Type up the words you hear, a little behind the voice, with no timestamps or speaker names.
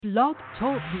Blog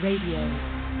Talk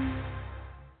Radio.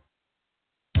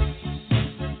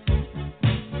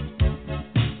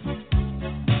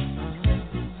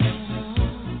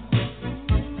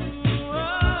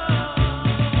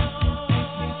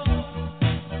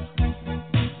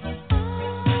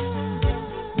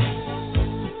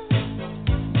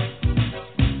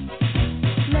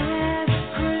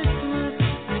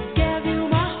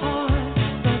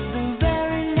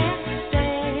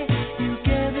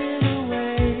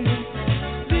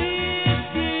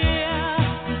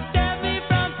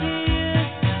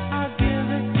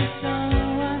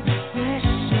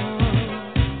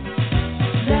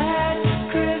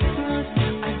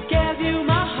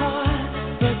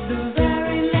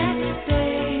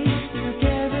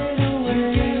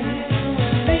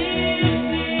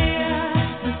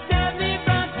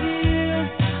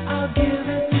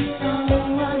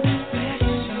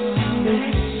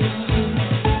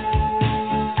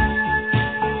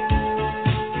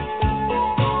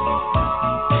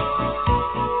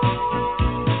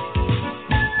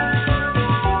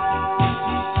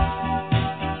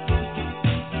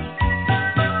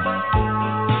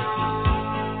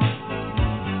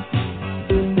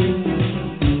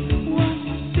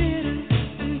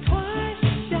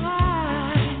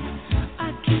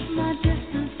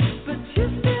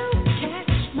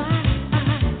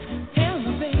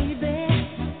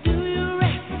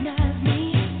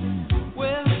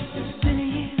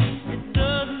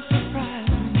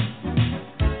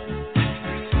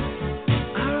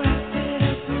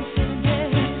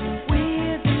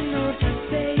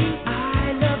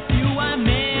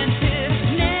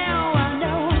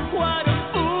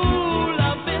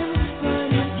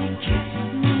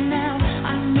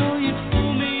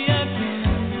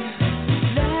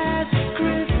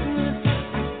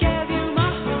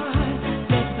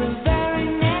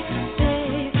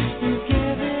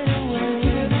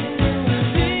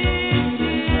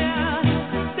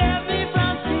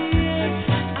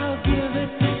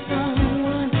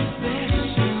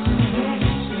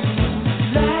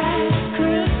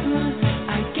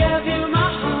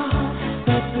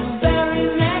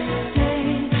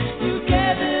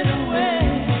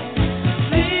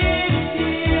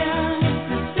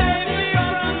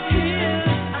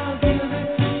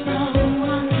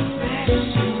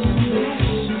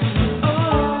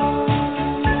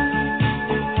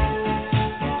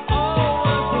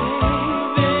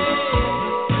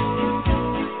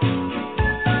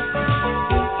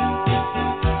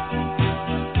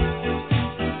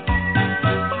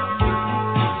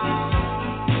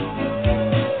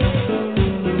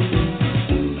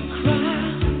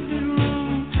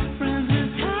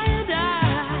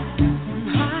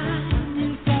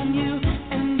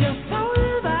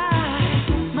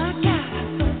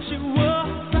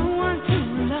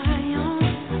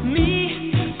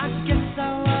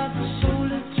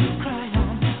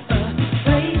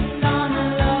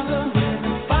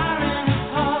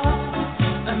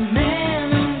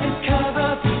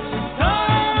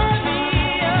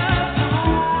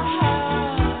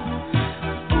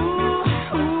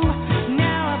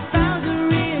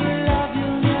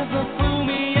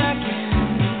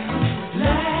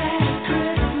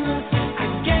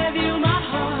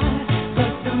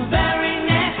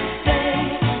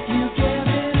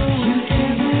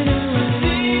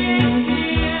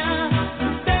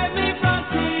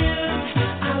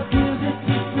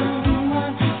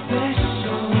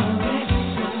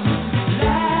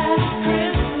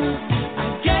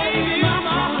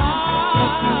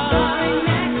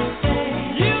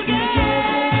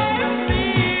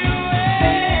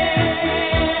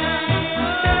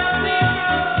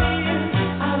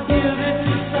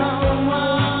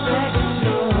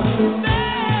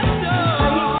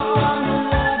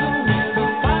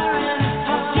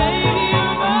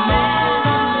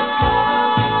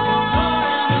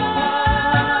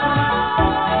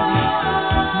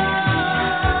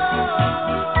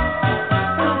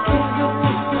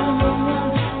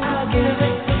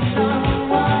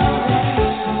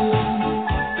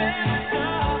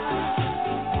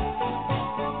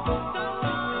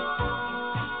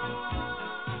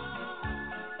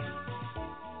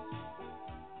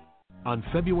 On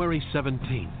February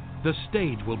 17th, the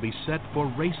stage will be set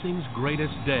for racing's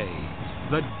greatest day,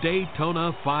 the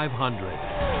Daytona 500.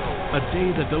 A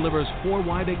day that delivers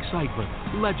four-wide excitement,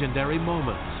 legendary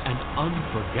moments, and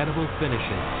unforgettable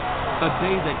finishes. A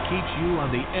day that keeps you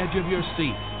on the edge of your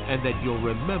seat and that you'll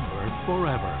remember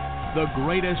forever. The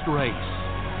greatest race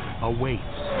awaits.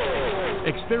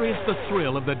 Experience the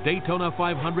thrill of the Daytona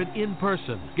 500 in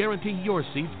person. Guarantee your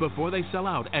seats before they sell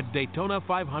out at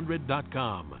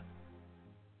Daytona500.com.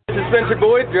 This is Spencer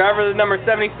Boyd, driver of the number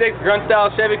 76 Grunt Style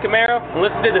Chevy Camaro, and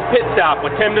listen to the Pit Stop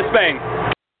with Tim Disspain.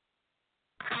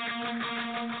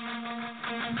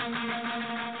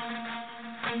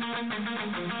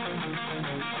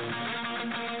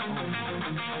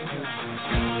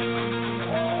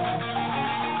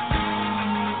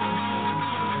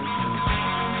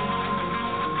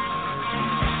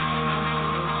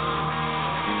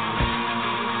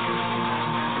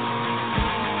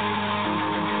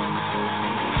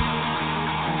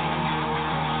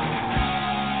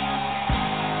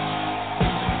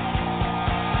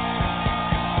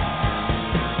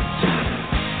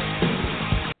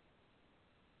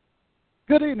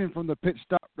 Good evening from the Pit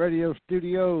Stop Radio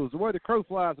Studios. The way the crow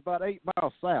flies about 8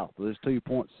 miles south of this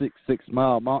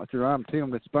 2.66-mile monster. I'm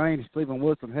Tim Disspain. Stephen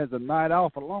Wilson has a night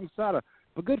off alongside a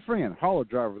good friend, hauler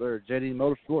driver there at JD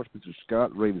Motorsports, Mr.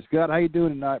 Scott Reeves. Scott, how you doing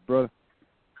tonight, brother?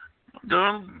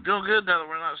 Doing good now that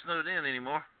we're not snowed in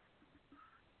anymore.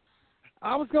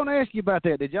 I was going to ask you about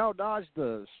that. Did y'all dodge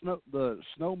the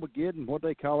Snowmageddon, what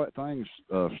they call that thing,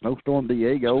 Snowstorm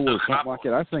Diego or something like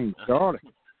that? I seen started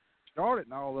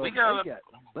and all of them.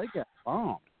 They got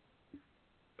bombed.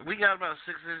 We got about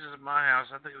 6 inches at my house.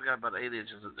 I think we got about 8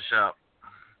 inches at the shop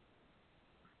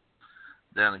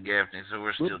down in Gaffney, so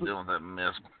we're still dealing with that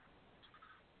mess.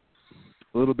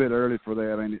 A little bit early for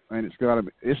that, ain't it, Scott?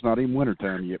 It's not even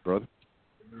wintertime yet, brother.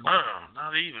 No,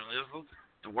 not even. It's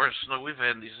the worst snow we've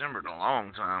had in December in a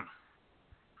long time.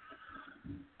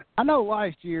 I know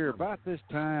last year, about this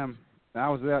time, I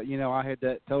was out, I had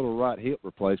that total right hip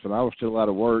replacement. I was still out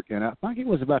of work, and I think it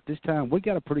was about this time we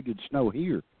got a pretty good snow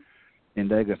here in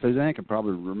Dago. Suzanne can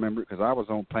probably remember it because I was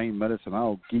on pain medicine,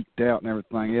 all geeked out and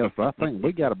everything else. But I think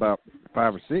we got about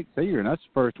 5 or 6 here, and that's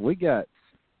the first we got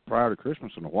prior to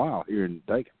Christmas in a while here in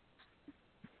Dago.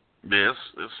 Yes,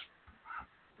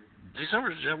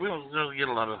 December. We don't really get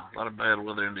a lot of bad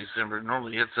weather in December. It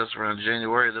normally hits us around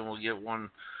January, then we'll get one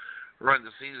right in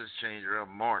the seasons change around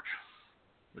March,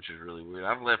 which is really weird.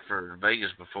 I've left for Vegas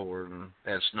before and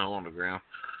had snow on the ground.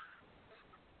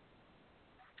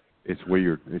 It's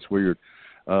weird. Winter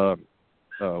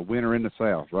in the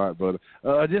South, right, brother?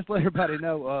 Just let everybody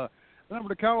know, the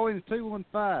number to call in is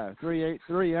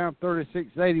 215-383. I'm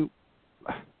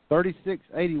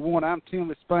 3681. I'm Tim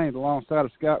Disspain alongside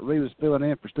of Scott Reeves filling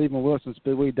in for Stephen Wilson,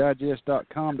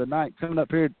 SpeedwayDigest.com tonight. Coming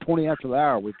up here at 20 after the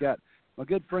hour, we've got my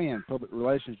good friend, Public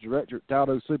Relations Director at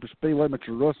Talladega Super Speedway,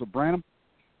 Mr. Russell Branham.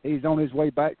 He's on his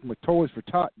way back from a Toys for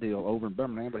Tot deal over in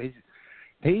Birmingham, but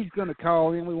he's going to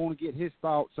call in. We want to get his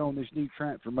thoughts on this new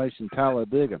transformation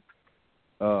Talladega.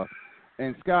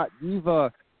 And Scott, you've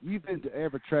been to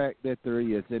every track that there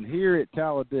is, and here at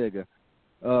Talladega,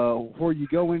 where you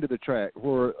go into the track,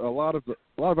 where a lot of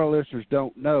our listeners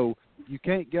don't know, you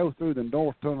can't go through the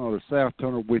north tunnel or the south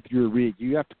tunnel with your rig.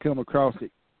 You have to come across the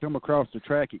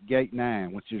track at Gate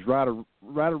 9, which is right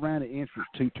around the entrance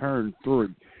to Turn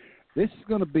 3. This is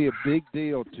going to be a big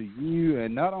deal to you,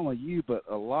 and not only you, but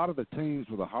a lot of the teams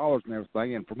with the haulers and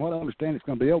everything. And from what I understand, it's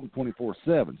going to be open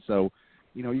 24/7. So,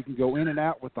 you can go in and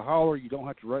out with the hauler. You don't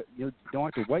have to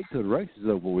wait till the race is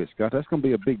over with, Scott. That's going to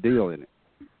be a big deal, isn't it?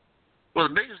 Well,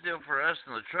 the biggest deal for us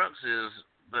in the trucks is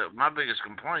that my biggest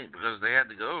complaint, because they had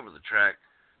to go over the track,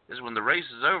 is when the race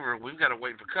is over, we've got to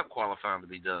wait for cup qualifying to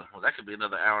be done. Well, that could be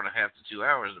another hour and a half to 2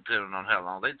 hours, depending on how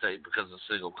long they take because of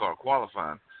single car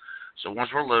qualifying. So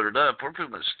once we're loaded up, we're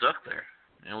pretty much stuck there,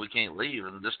 and we can't leave.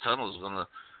 And this tunnel is going to,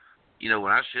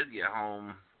 when I should get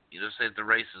home, say if the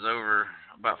race is over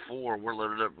about 4, we're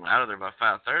loaded up and out of there by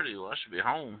 5:30. Well, I should be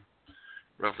home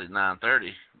roughly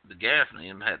 9:30. The Gaffney,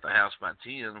 and at the house by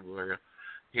 10. Where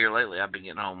here lately I've been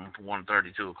getting home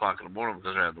 1:30, 2 o'clock in the morning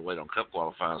because I had to wait on cup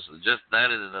qualifying. So just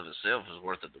that in and of itself is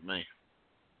worth it to me.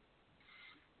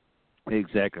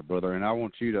 Exactly, brother. And I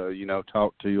want you to,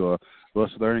 talk to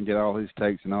Russell there and get all his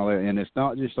takes and all that. And it's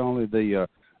not just only the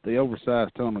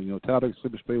oversized tunnel. Talladega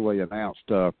Super Speedway announced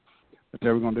that they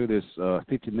were going to do this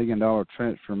 $50 million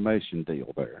transformation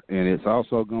deal there. And it's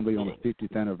also going to be on the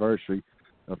 50th anniversary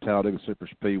of Talladega Super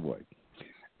Speedway.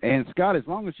 And, Scott, as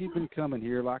long as you've been coming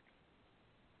here, like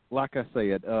I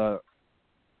said,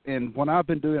 and when I've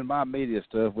been doing my media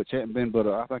stuff, which hadn't been, but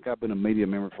I think I've been a media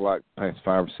member for like the past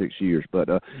 5 or 6 years. But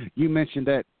you mentioned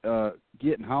that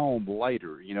getting home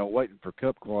later, waiting for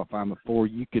cup qualifying before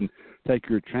you can take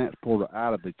your transporter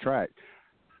out of the track.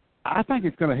 I think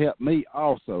it's going to help me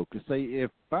also because, see,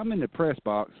 if I'm in the press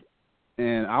box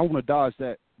and I want to dodge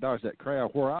that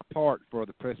crowd, where I park for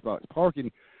the press box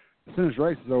parking, as soon as the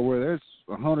race is over, there's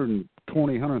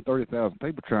 120,000, 130,000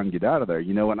 people trying to get out of there,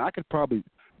 and I could probably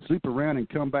swoop around and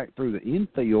come back through the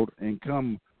infield and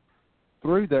come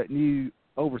through that new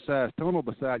oversized tunnel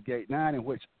beside Gate 9, in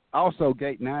which also,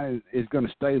 Gate 9 is going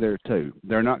to stay there, too.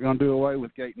 They're not going to do away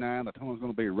with Gate 9. The tunnel's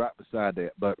going to be right beside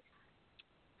that. But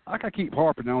like I keep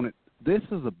harping on it, this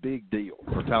is a big deal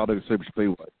for Talladega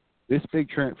Superspeedway. This big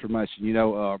transformation. You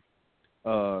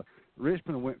know,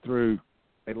 Richmond went through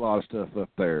a lot of stuff up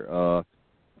there.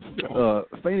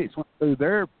 Phoenix went through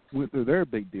their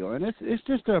big deal. And it's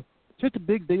just a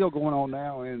big deal going on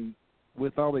now. And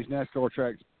with all these NASCAR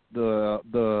tracks,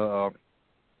 the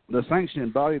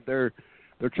sanctioning body, they're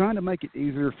trying to make it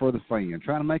easier for the fan,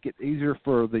 trying to make it easier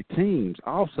for the teams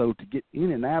also to get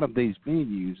in and out of these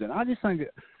venues. And I just think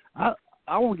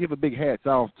I want to give a big hats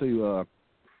off to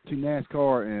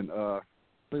NASCAR and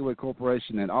Speedway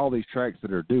Corporation and all these tracks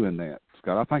that are doing that,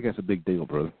 Scott. I think that's a big deal,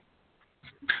 brother.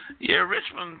 Yeah,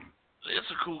 Richmond,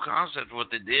 it's a cool concept what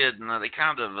they did, and they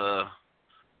kind of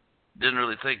didn't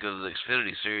really think of the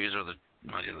Xfinity Series or the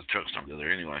trucks don't go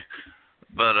there anyway.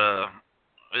 But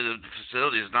the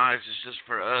facility is nice. It's just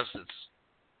for us,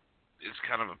 it's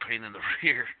kind of a pain in the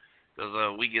rear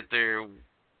because we get there.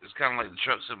 It's kind of like the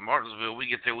trucks in Martinsville. We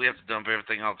get there, we have to dump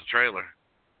everything off the trailer,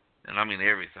 and I mean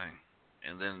everything.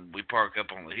 And then we park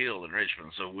up on the hill in Richmond,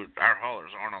 so our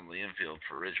haulers aren't on the infield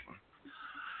for Richmond.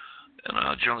 And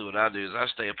generally what I do is I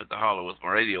stay up at the hauler with my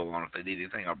radio on. If they need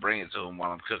anything, I'll bring it to them while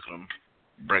I'm cooking them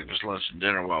breakfast, lunch, and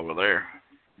dinner while we're there.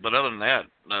 But other than that,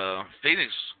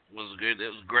 Phoenix was good. It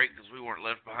was great because we weren't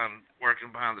left behind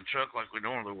working behind the truck like we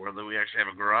normally were. Though we actually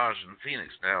have a garage in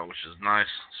Phoenix now, which is nice,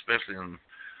 especially when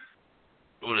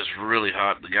it's really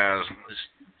hot. The guys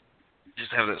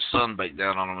just have that sun baked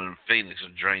down on them in Phoenix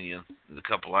and drain you in a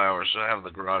couple hours. So having the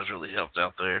garage really helped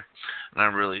out there. And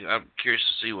I'm curious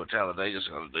to see what Talladega's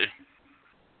going to do.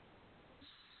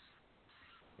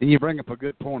 And you bring up a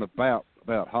good point about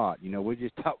hot. You know, we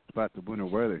just talked about the winter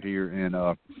weather here, and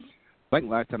I think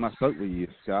last time I spoke with you,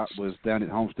 Scott, was down at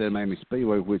Homestead Miami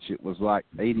Speedway, which it was like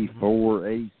 84,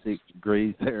 86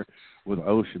 degrees there with an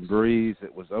ocean breeze.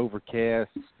 It was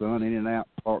overcast, sun in and out,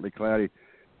 partly cloudy.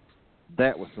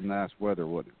 That was some nice weather,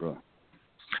 wasn't it, bro?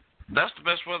 That's the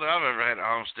best weather I've ever had at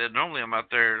Homestead. Normally I'm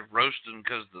out there roasting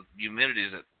because the humidity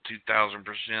is at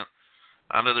 2,000%.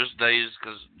 I know there's days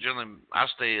because generally I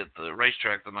stay at the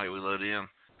racetrack the night we load in,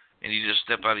 and you just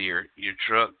step out of your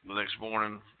truck the next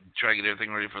morning, try to get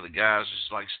everything ready for the guys.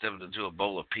 It's like stepping into a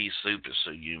bowl of pea soup. It's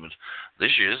so humid.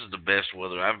 This year, this is the best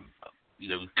weather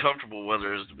comfortable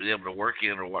weather is to be able to work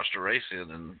in or watch the race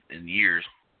in years.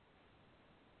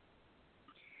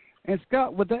 And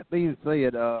Scott, with that being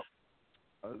said,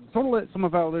 sort of let some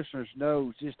of our listeners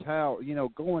know just how,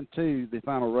 going to the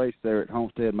final race there at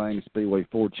Homestead Miami Speedway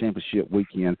Ford Championship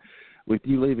weekend with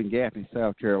you leaving Gaffney,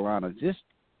 South Carolina, just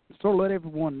sort of let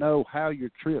everyone know how your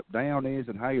trip down is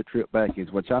and how your trip back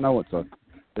is, which I know it's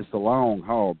a long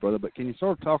haul, brother, but can you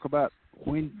sort of talk about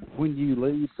when you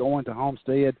leave going to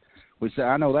Homestead, which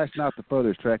I know that's not the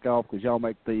furthest track off because y'all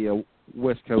make the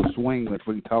West Coast swing, which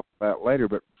we can talk about later,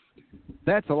 but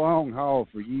that's a long haul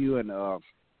for you and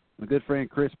my good friend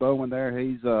Chris Bowman there.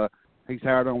 He's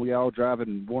hired on with y'all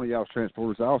driving one of y'all's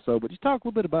transporters also. But just talk a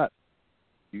little bit about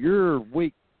your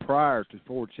week prior to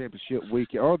Ford Championship week,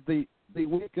 or the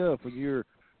week of when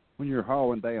you're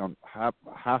hauling down,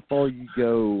 how far you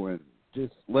go, and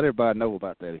just let everybody know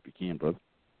about that if you can, brother.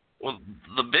 Well,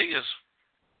 the biggest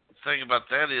thing about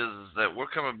that is that we're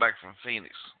coming back from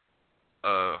Phoenix.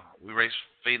 We raced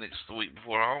Phoenix the week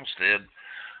before Homestead.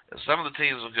 Some of the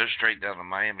teams will go straight down to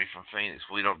Miami from Phoenix.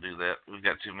 We don't do that. We've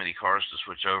got too many cars to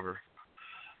switch over.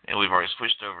 And we've already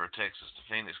switched over Texas to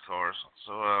Phoenix cars.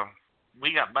 So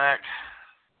we got back.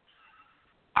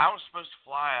 I was supposed to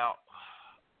fly out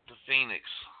to Phoenix.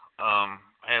 I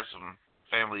had some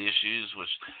family issues,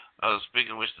 which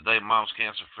speaking of which today, Mom's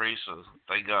cancer-free, so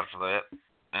thank God for that.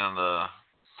 And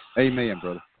amen,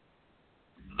 brother.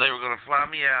 They were going to fly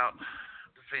me out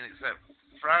to Phoenix that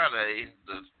Friday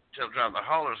to drive the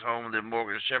haulers home, and then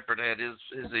Morgan Shepherd had his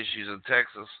issues in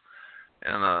Texas,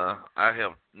 and I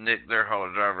helped Nick, their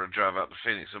hauler driver, drive out to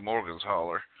Phoenix and Morgan's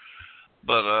hauler.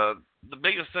 But the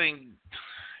biggest thing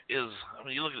is,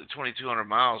 you look at the 2,200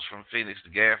 miles from Phoenix to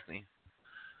Gaffney.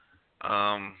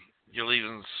 You're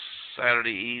leaving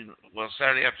Saturday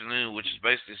afternoon, which is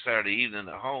basically Saturday evening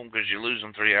at home because you're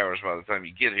losing 3 hours by the time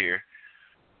you get here.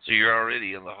 So you're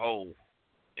already in the hole.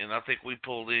 And I think we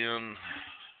pulled in,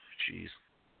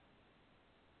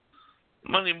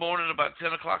 Monday morning, about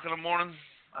 10 o'clock in the morning.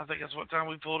 I think that's what time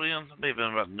we pulled in. It may have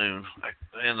been about noon.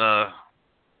 And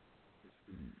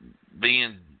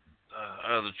being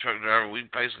the truck driver, we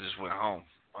basically just went home.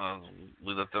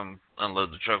 We let them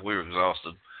unload the truck. We were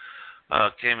exhausted.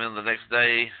 Came in the next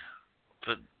day,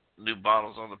 put new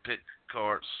bottles on the pit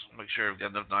carts, make sure we've got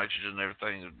enough nitrogen and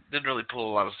everything. Didn't really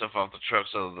pull a lot of stuff off the trucks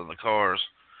other than the cars.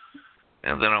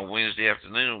 And then on Wednesday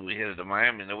afternoon, we headed to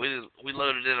Miami. Now, we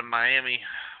loaded in Miami.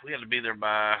 We had to be there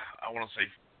by, I want to say,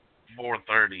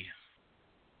 4:30.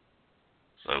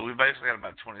 So we basically had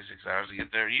about 26 hours to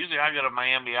get there. Usually I go to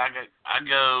Miami. I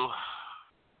go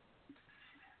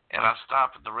and I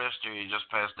stop at the rest area just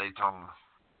past Daytona.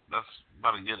 That's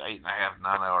about a good 8.5, 9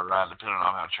 hour ride, depending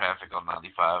on how traffic on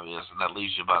 95 is. And that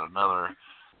leaves you about another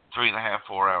 3.5,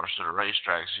 4 hours to the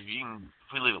racetrack. So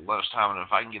if we leave at lunchtime, and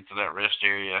if I can get to that rest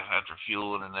area after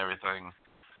fueling and everything,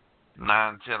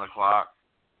 9, 10 o'clock,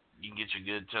 you can get your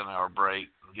good 10-hour break,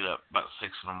 get up about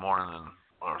 6 in the morning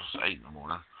or 8 in the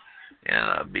morning,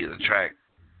 and be at the track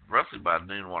roughly by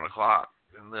noon, 1 o'clock.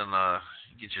 And then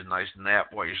you get you a nice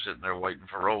nap while you're sitting there waiting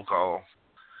for roll call.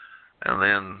 And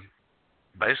then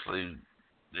basically,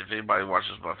 if anybody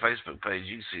watches my Facebook page,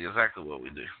 you can see exactly what we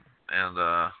do.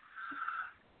 And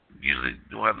usually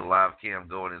we'll have the live cam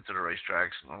going into the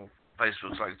racetracks. And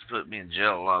Facebook's like to put me in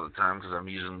jail a lot of the time because I'm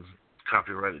using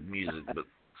copyrighted music, but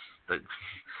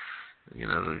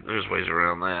there's ways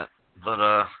around that.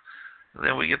 But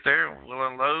then we get there, we'll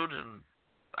unload, and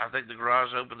I think the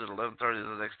garage opened at 11:30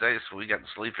 the next day, so we got to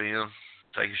sleep in,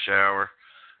 take a shower.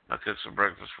 I cooked some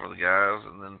breakfast for the guys,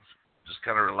 and then just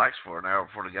kind of relaxed for an hour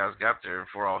before the guys got there,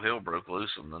 before all hell broke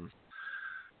loose, and then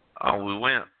on we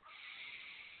went.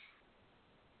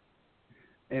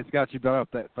 And Scott, you brought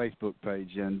up that Facebook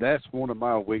page, and that's one of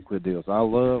my weekly deals. I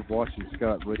love watching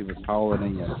Scott Rivas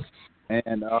hauling in.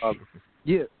 And,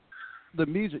 the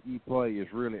music you play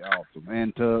is really awesome.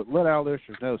 And to let our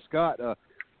listeners know, Scott does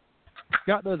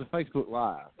a Facebook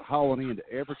Live, hauling into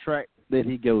every track that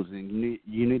he goes in.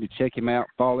 You need to check him out.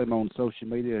 Follow him on social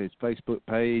media, his Facebook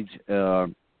page,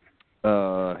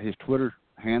 his Twitter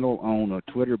handle on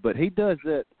Twitter. But he does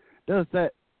the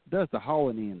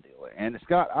hauling in deal. And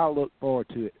Scott, I look forward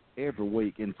to it every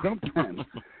week. And sometimes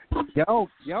y'all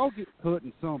get put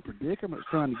in some predicaments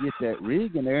trying to get that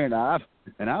rig in there.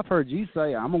 And I've heard you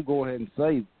say, I'm gonna go ahead and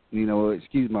say,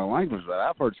 excuse my language, but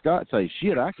I've heard Scott say,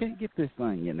 shit, I can't get this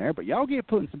thing in there. But y'all get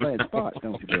put in some bad spots,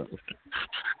 don't you, Bill?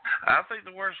 I think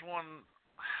the worst one,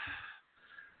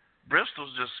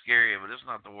 Bristol's just scary, but it's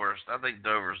not the worst. I think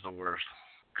Dover's the worst.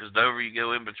 Because Dover, you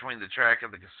go in between the track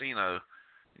and the casino,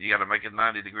 you got to make a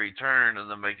 90-degree turn and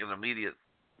then make an immediate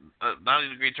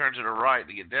 90-degree turn to the right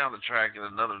to get down the track and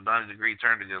another 90-degree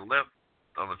turn to the left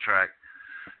on the track.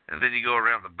 And then you go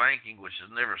around the banking, which has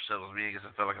never settles me because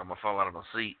I feel like I'm going to fall out of my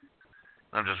seat.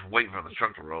 I'm just waiting for the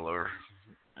truck to roll over.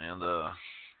 And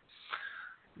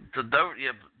to Dover,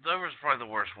 Dover's probably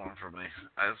the worst one for me.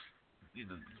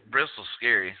 Bristol's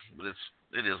scary, but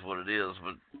it is what it is.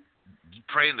 But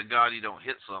praying to God you don't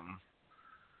hit something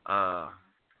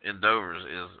in Dover's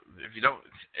is, if you don't,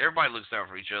 everybody looks out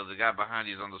for each other. The guy behind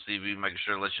you is on the CV making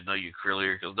sure to let you know you're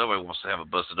clear, because nobody wants to have a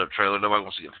busted up trailer. Nobody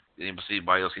wants to see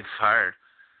anybody else get fired.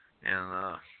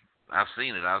 And I've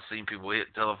seen it. I've seen people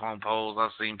hit telephone poles.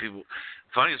 I've seen people.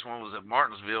 Funniest one was at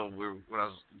Martinsville. When I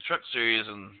was in the truck series,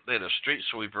 and they had a street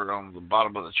sweeper on the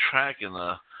bottom of the track, and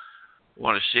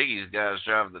one of Shiggy's guys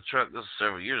driving the truck, this was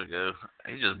several years ago,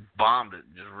 he just bombed it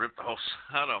and just ripped the whole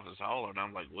side off his hauler. And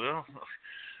I'm like, well,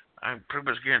 I pretty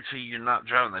much guarantee you're not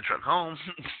driving that truck home.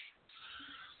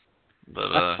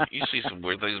 But you see some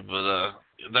weird things, but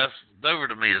that's Dover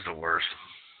to me is the worst.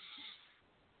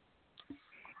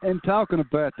 And talking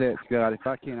about that, Scott, if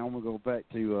I can, I'm gonna go back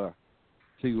to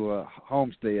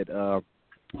Homestead.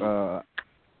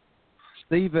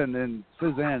 Stephen and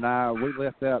Suzanne and I, we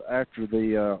left out after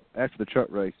the truck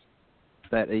race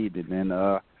that evening,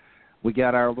 and we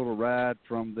got our little ride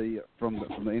from the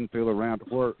infield around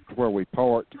to where we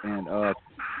parked, and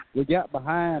we got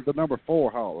behind the number 4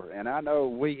 hauler. And I know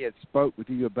we had spoke with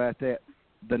you about that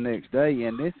the next day.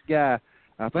 And this guy,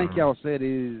 I think y'all said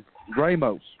is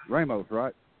Ramos,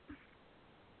 right?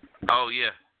 Oh yeah.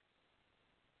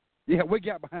 Yeah, we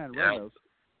got behind Ramos,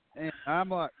 and I'm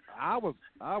like, I was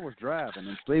driving,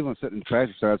 and Stephen was sitting in the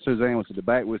passenger side. Suzanne was at the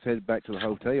back. We was headed back to the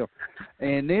hotel,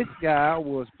 and this guy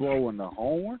was blowing the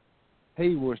horn.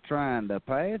 He was trying to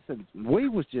pass, and we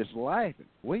was just laughing.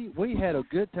 We had a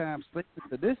good time. Stephen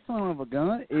said, "This son of a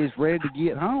gun is ready to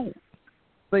get home."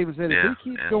 Stephen said, "If he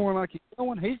keeps going like he's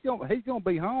going, he's going to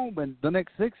be home in the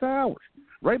next 6 hours."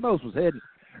 Ramos was getting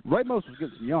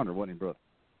some yonder, wasn't he, brother?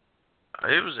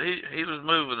 He was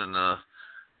moving, and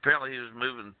apparently he was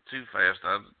moving too fast.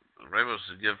 Ramos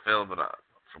is a good fella, but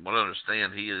from what I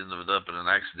understand, he ended up in an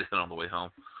accident on the way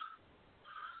home.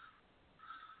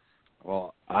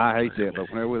 Well, I hate that, but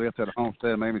whenever we left at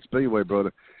Homestead Miami Speedway,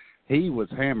 brother, he was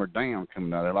hammered down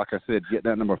coming out there. Like I said, get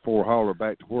that number 4 hauler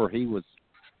back to where he was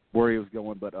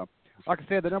going. But like I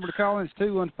said, the number to call in is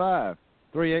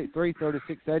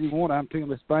 383-3681. I'm Tim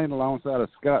Disspain alongside of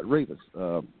Scott Rivas,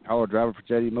 hauler driver for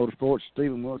JD Motorsports.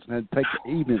 Stephen Wilson had to take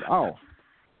the evening off.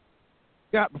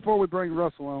 Scott, before we bring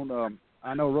Russell on,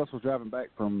 I know Russell's driving back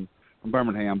from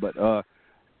Birmingham, but I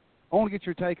want to get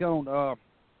your take on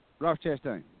Ross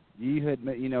Chastain. You had,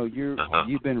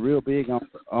 you've been real big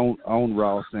on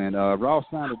Ross, and Ross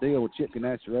signed a deal with Chip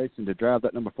Ganassi Racing to drive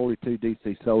that number 42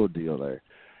 DC Solar deal there.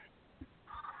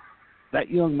 That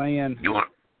young man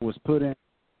was put in.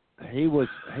 He was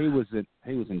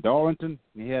in Darlington.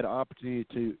 He had an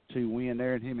opportunity to win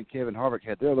there, and him and Kevin Harvick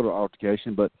had their little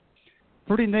altercation. But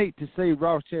pretty neat to see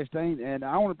Ross Chastain. And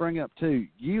I want to bring up too.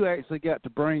 You actually got to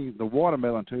bring the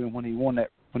watermelon to him when he won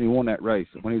that race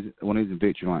when he was in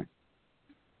victory lane.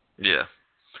 Yeah.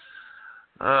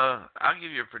 I'll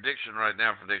give you a prediction right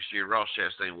now for next year. Ross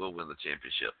Chastain will win the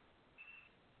championship.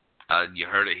 You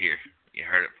heard it here. You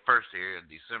heard it first here in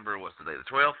December. What's the day? The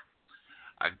 12th.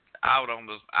 I'd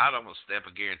almost stamp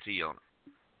a guarantee on it,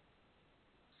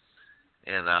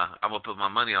 and I'm gonna put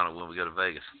my money on it when we go to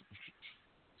Vegas.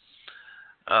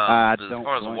 As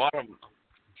far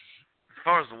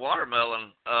as the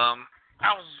watermelon,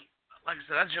 I was, like I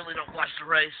said, I generally don't watch the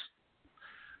race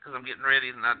because I'm getting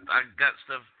ready, and I got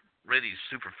stuff ready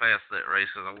super fast for that race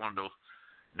because I wanted to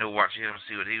watch him and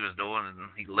see what he was doing,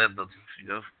 and he led the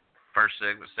first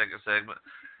segment, second segment,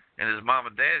 and his mom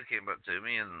and dad came up to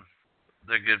me, and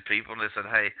they're good people, and they said,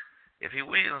 hey, if he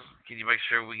wins, can you make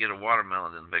sure we get a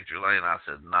watermelon in victory lane? I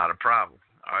said, not a problem.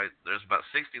 All right, there's about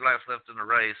 60 laps left in the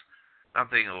race. I'm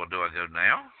thinking, well, do I go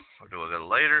now or do I go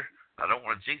later? I don't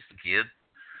want to jinx the kid.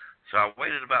 So I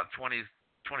waited about 25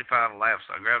 laps.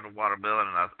 I grabbed a watermelon,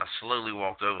 and I slowly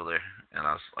walked over there, and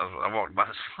I walked by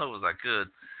as slow as I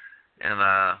could, and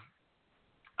I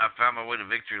found my way to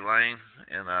victory lane,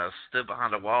 and I stood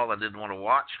behind a wall I didn't want to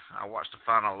watch. I watched the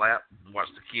final lap,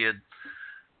 watched the kid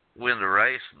win the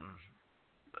race, and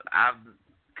I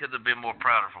couldn't have been more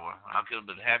prouder for him. I could have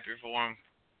been happier for him.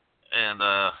 And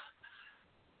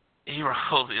he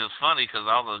rolled. It was funny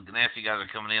because all the Ganassi guys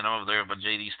are coming in. I'm over there with my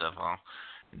JD stuff on.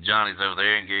 Johnny's over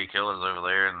there, and Gary Keller's over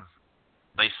there, and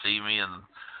they see me, and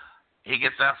he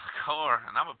gets out of the car,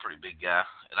 and I'm a pretty big guy,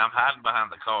 and I'm hiding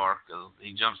behind the car because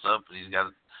he jumps up, and he's got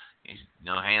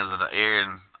hands in the air,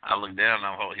 and I look down,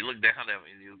 and he looked down at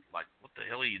me, and he was like, what the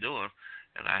hell are you doing?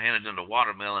 And I handed him the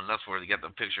watermelon, and that's where he got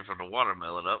the picture from the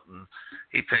watermelon up, and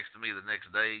he texted me the next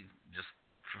day just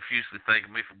profusely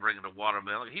thanking me for bringing the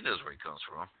watermelon. He knows where he comes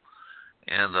from.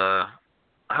 And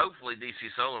hopefully DC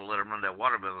Solar will let him run that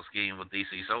watermelon scheme with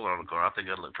DC Solar on the car. I think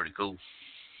that'll look pretty cool.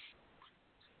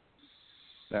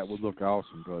 That would look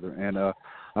awesome, brother. And I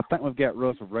think we've got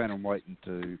Russell Brandon waiting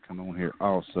to come on here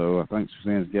also. I think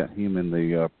Suzanne's got him in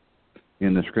the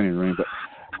screening room. But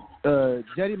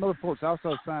JD Motorsports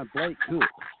also signed Blake Cook.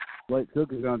 Blake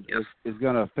Cook is going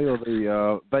to fill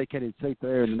the vacated seat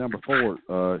there in the number 4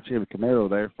 Chevy Camaro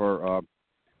there for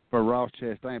Ross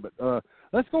Chastain. But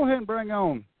let's go ahead and bring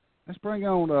on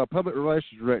Public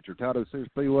Relations Director, Talladega Super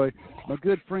Speedway, my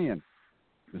good friend,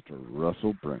 Mr.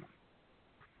 Russell Brandon.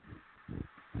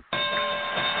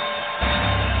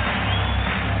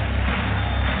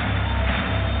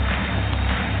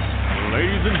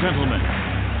 Ladies and gentlemen,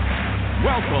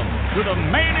 welcome to the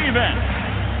main event.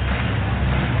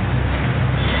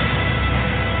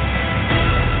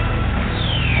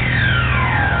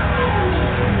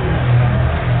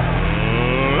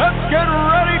 Let's get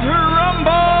ready to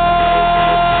rumble!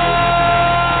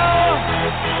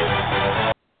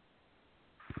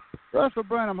 Russell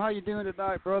Branham, how you doing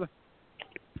tonight, brother?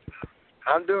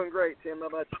 I'm doing great, Tim. How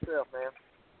about yourself, man?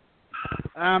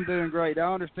 I'm doing great.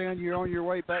 I understand you're on your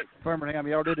way back to Birmingham.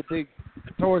 Y'all did a big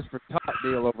Toys for Tot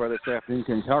deal over this afternoon.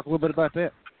 Can you talk a little bit about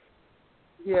that?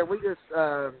 Yeah, we just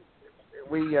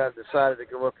decided to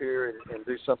go up here and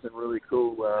do something really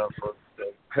cool for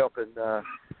helping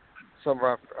some of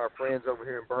our friends over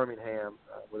here in Birmingham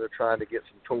where they're trying to get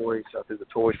some toys through the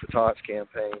Toys for Tots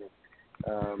campaign.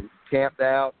 Camped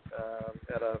out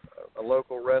at a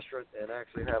local restaurant and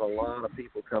actually had a lot of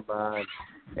people come by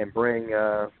and bring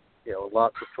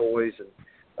lots of toys and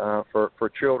for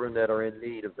children that are in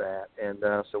need of that. And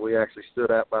so we actually stood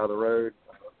out by the road,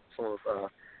 some of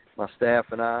my staff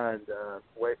and I, and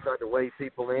tried to wave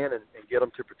people in and get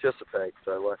them to participate.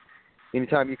 So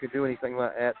anytime you can do anything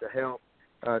like that to help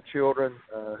children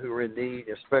who are in need,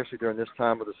 especially during this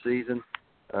time of the season,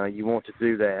 you want to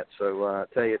do that. So I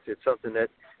tell you, it's something that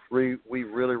we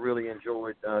really, really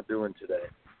enjoyed doing today.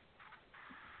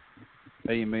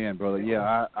 Amen, brother.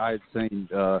 Yeah, I had seen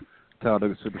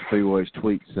Talladega Super Speedway's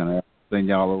tweets, and I've seen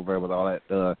y'all over there with all that.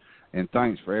 And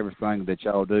thanks for everything that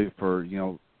y'all do for,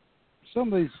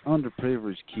 some of these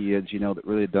underprivileged kids, that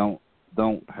really don't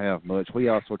don't have much. We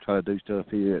also try to do stuff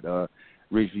here at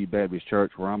Ridgeview Baptist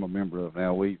Church, where I'm a member of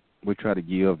now. We try to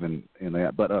give and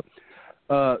that. But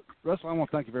Russell, I want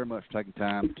to thank you very much for taking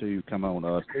time to come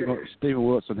on. Stephen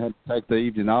Wilson had to take the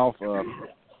evening off.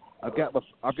 I've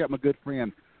got my good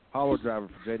friend, hauler driver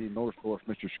for JD Motorsports,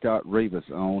 Mr. Scott Rivas,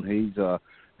 on.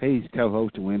 He's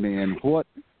co-hosting with me, and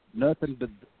nothing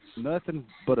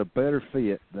but a better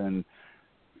fit than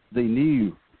the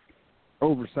new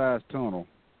oversized tunnel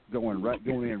going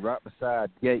in right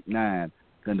beside Gate 9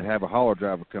 than to have a hauler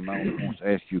driver come on and wants to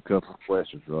ask you a couple of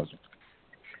questions, Russell.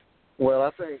 Well,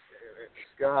 I think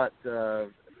Scott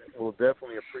will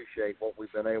definitely appreciate what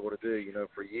we've been able to do. You know,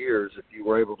 for years, if you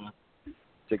were able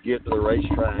to get to the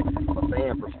racetrack from a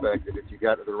fan perspective, if you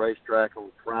got to the racetrack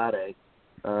on Friday,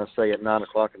 say at 9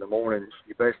 o'clock in the morning,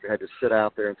 you basically had to sit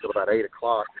out there until about 8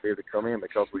 o'clock to be able to come in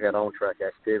because we had on-track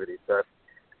activities. But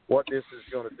what this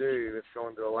is going to do, it's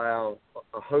going to allow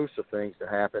a host of things to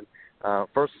happen.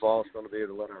 First of all, it's going to be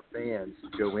able to let our fans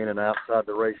go in and outside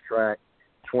the racetrack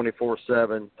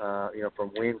 24/7,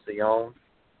 from Wednesday on.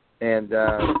 And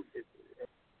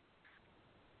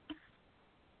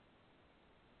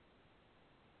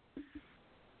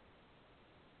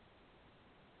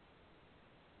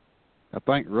I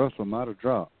think Russell might have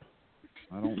dropped.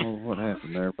 I don't know what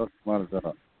happened there. Russell might have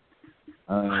dropped.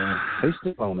 He's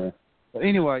still on there. But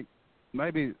anyway,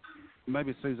 maybe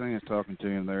Suzanne's talking to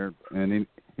him there. And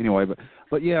anyway,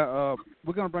 but yeah,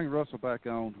 we're gonna bring Russell back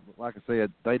on. Like I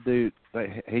said,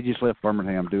 he just left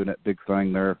Birmingham doing that big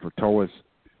thing there for toys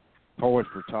for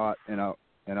Tot and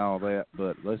all that.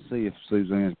 But let's see if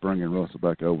Suzanne's bringing Russell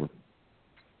back over.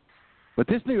 But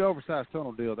this new oversized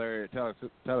tunnel deal there at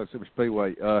Talladega Super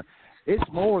Speedway, it's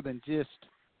more than just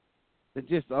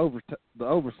the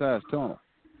oversized tunnel.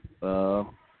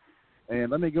 And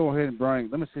let me go ahead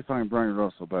and let me see if I can bring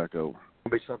Russell back over.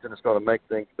 It'll be something that's going to make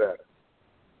things better.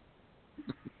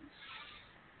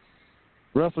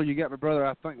 Russell, you got my brother.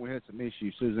 I think we had some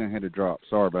issues. Suzanne had to drop.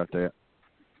 Sorry about that.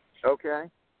 Okay.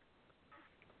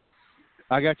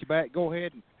 I got you back. Go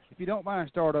ahead and, if you don't mind,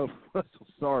 start over. Russell,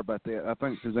 sorry about that. I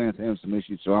think Suzanne's having some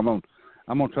issues, so I'm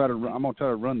gonna try to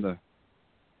run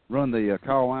the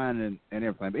call line and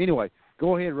everything. But anyway,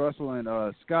 go ahead, Russell, and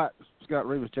Scott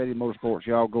Rivas, JD Motorsports.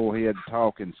 Y'all go ahead and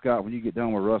talk. And Scott, when you get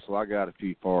done with Russell, I got a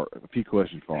few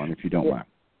questions for him, if you don't mind.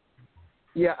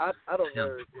 Yeah, I don't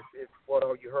know if what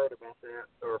all you heard about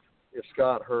that, or if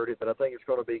Scott heard it, but I think it's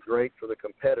going to be great for the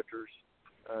competitors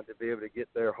to be able to get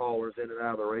their haulers in and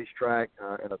out of the racetrack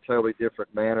in a totally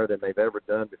different manner than they've ever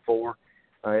done before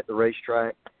at the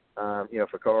racetrack.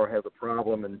 If a car has a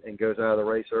problem and goes out of the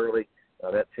race early,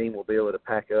 that team will be able to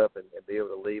pack up and be able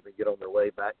to leave and get on their way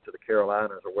back to the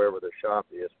Carolinas or wherever their shop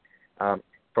is.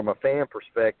 From a fan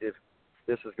perspective,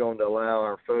 this is going to allow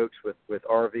our folks with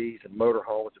RVs and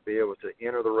motorhomes to be able to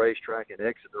enter the racetrack and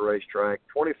exit the racetrack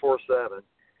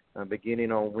 24/7,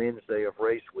 beginning on Wednesday of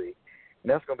race week. And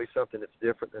that's going to be something that's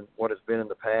different than what has been in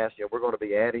the past. We're going to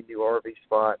be adding new RV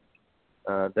spots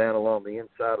down along the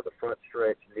inside of the front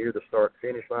stretch near the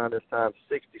start-finish line this time,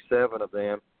 67 of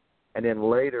them. And then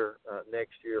later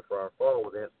next year for our fall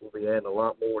events, we'll be adding a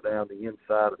lot more down the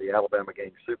inside of the Alabama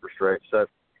Game Super Stretch. So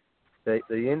the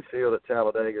infield at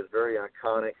Talladega is very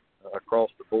iconic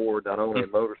across the board, not only in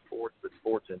motorsports, but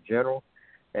sports in general.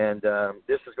 And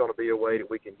this is going to be a way that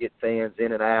we can get fans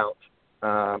in and out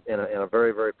in a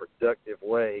very, very productive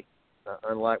way,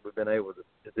 unlike we've been able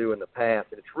to do in the past.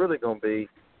 And it's really going to be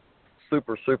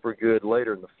super, super good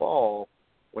later in the fall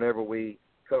whenever we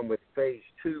come with phase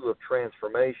 2 of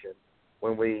transformation,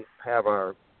 when we have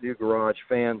our new garage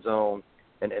fan zone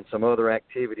and some other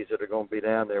activities that are going to be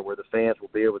down there where the fans will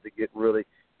be able to get really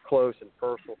close and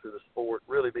personal to the sport,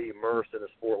 really be immersed in the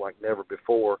sport like never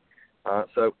before.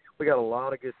 So we got a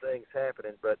lot of good things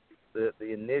happening, but the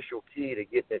initial key to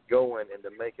getting it going and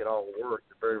to make it all work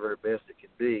the very, very best it can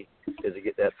be is to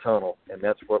get that tunnel, and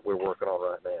that's what we're working on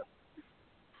right now.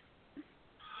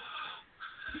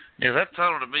 Yeah, that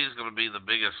tunnel to me is going to be the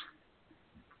biggest,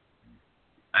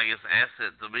 I guess,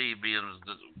 asset to me, being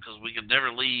because we could never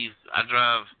leave. I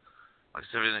drive, like I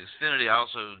said, in Xfinity. I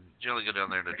also generally go down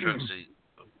there in the truck seat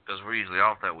because we're usually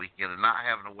off that weekend, and not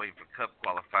having to wait for Cup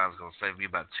qualifying is going to save me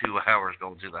about 2 hours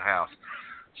going to the house.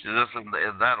 So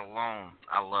that alone,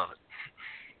 I love it.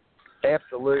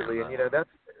 Absolutely, and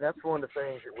that's one of the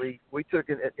things that we took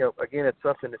in. Again, it's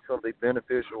something that's going to be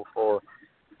beneficial for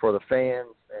the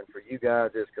fans and for you guys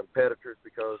as competitors,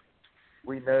 because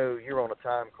we know you're on a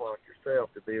time clock yourself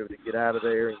to be able to get out of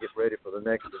there and get ready for the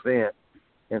next event.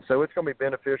 And so it's going to be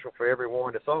beneficial for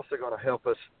everyone. It's also going to help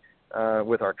us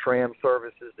with our tram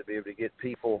services to be able to get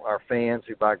people, our fans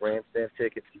who buy grandstand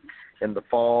tickets in the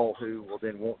fall, who will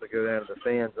then want to go down to the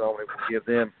fan zone. It will give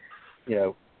them,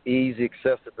 easy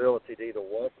accessibility to either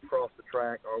walk across the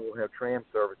track, or we'll have tram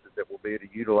services that will be able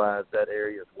to utilize that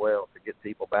area as well to get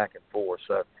people back and forth.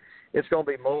 So it's going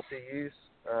to be multi-use,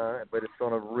 but it's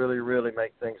going to really, really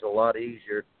make things a lot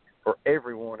easier for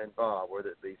everyone involved, whether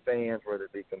it be fans, whether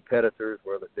it be competitors,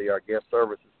 whether it be our guest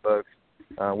services folks.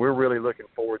 We're really looking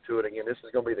forward to it. Again, this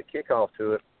is going to be the kickoff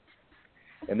to it,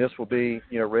 and this will be,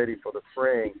 ready for the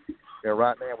spring.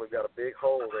 Right now we've got a big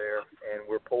hole there, and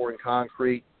we're pouring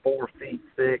concrete 4 feet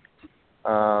thick.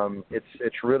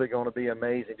 It's really going to be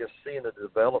amazing just seeing the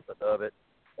development of it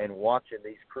and watching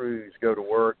these crews go to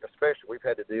work. Especially, we've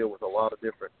had to deal with a lot of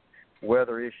different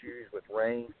weather issues with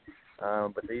rain,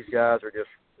 but these guys are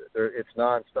it's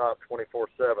nonstop,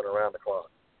 24/7 around the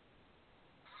clock.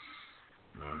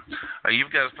 Are you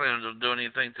guys planning on doing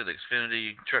anything to the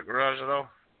Xfinity truck garage at all?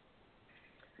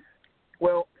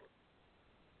 Well,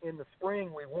 in the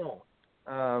spring we won't,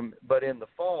 but in the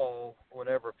fall,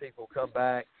 whenever people come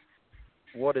back,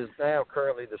 what is now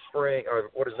currently the Xfinity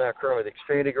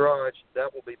garage,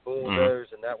 that will be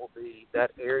bulldozed, and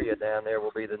that area down there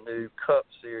will be the new Cup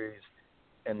Series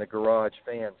and the garage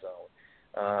fan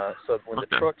zone. So when the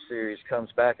Truck Series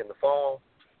comes back in the fall,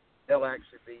 they'll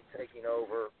actually be taking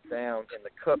over down in the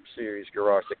Cup Series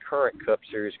garage, the current Cup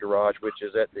Series garage, which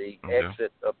is at the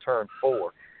exit of Turn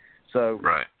 4. So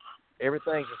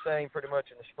everything's the same pretty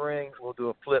much in the spring. We'll do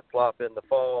a flip-flop in the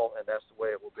fall, and that's the way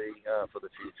it will be for the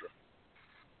future.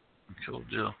 Cool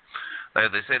deal.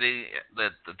 Have they said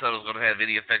that the tunnel's going to have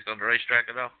any effect on the racetrack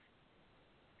at all?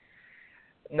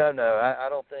 No, I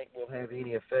don't think we'll have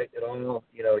any effect at all.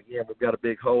 Again, we've got a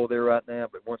big hole there right now,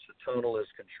 but once the tunnel is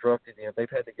constructed, they've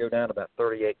had to go down about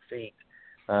 38 feet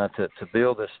to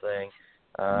build this thing,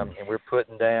 and we're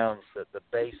putting down the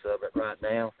base of it right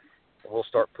now. And we'll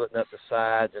start putting up the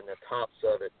sides and the tops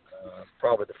of it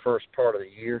probably the first part of the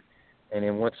year, and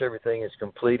then once everything is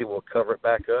completed, we'll cover it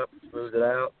back up, smooth it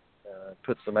out,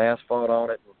 put some asphalt on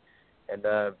it, and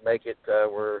make it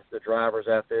where the drivers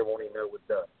out there won't even know what's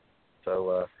done.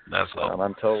 So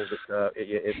I'm told that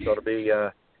it's going to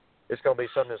be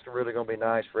something that's really going to be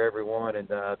nice for everyone, and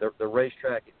the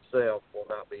racetrack itself will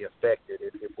not be affected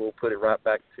if we'll put it right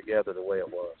back together the way it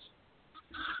was.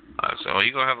 So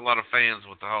you're going to have a lot of fans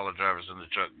with the hauler drivers in the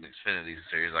truck and Xfinity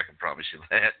Series. I can promise you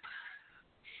that.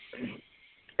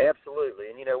 Absolutely,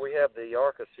 and we have the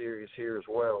ARCA Series here as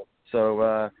well.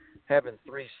 So having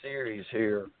 3 series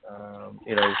here,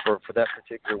 for that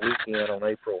particular weekend on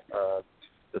April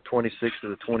the 26th to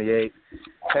the 28th,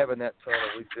 having that tunnel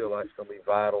we feel like is going to be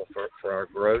vital for our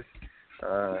growth,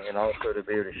 and also to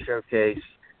be able to showcase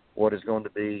what is going to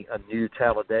be a new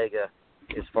Talladega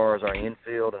as far as our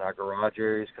infield and our garage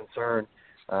area is concerned.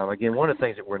 Again, one of the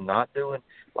things that we're not doing,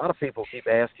 a lot of people keep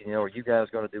asking, are you guys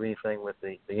going to do anything with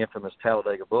the infamous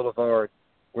Talladega Boulevard?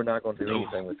 We're not going to do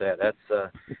anything with that.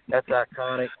 That's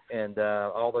iconic, and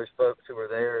all those folks who are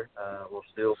there will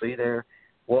still be there.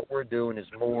 What we're doing is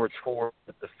more toward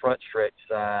the front stretch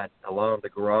side, along the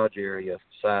garage area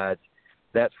sides.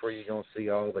 That's where you're going to see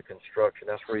all the construction.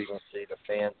 That's where you're going to see the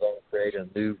fan zone create a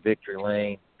new victory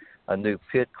lane, a new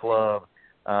pit club,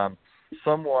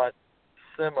 somewhat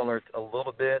similar a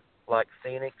little bit like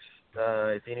Phoenix.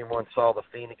 If anyone saw the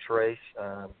Phoenix race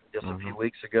just a few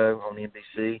weeks ago on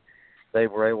NBC, they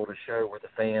were able to show where the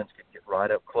fans could get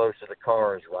right up close to the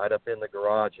cars, right up in the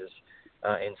garages,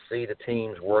 and see the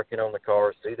teams working on the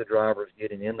cars, see the drivers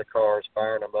getting in the cars,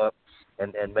 firing them up,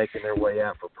 and making their way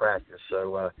out for practice.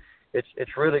 So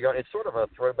it's really it's sort of a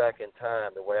throwback in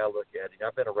time the way I look at it.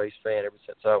 I've been a race fan ever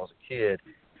since I was a kid,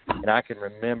 and I can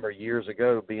remember years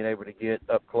ago being able to get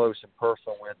up close and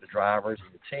personal with the drivers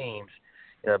and the teams.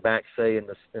 Back say in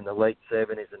the late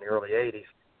 70s and the early 80s,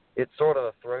 it's sort of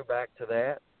a throwback to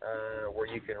that, where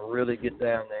you can really get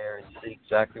down there and see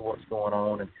exactly what's going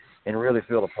on and really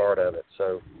feel a part of it.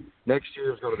 So next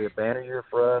year is going to be a banner year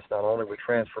for us, not only with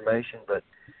transformation, but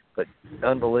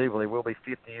unbelievably, we'll be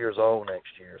 50 years old next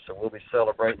year. So we'll be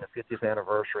celebrating the 50th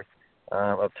anniversary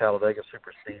of Talladega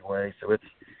Superspeedway. So it's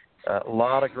a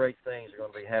lot of great things are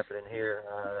going to be happening here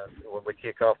when we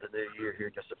kick off the new year here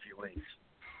in just a few weeks.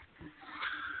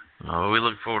 We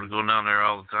look forward to going down there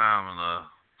all the time. And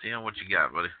Tim, what you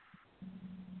got, buddy?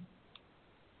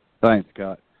 Thanks,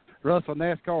 Scott. Russell,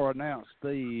 NASCAR announced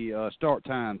the start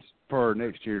times for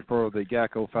next year for the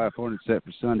Geico 500 set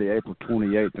for Sunday, April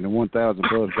 28th, and the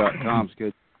 1000buzz.com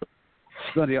schedule.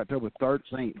 Sunday, October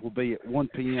 13th will be at 1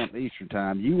 p.m. Eastern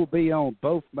Time. You will be on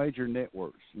both major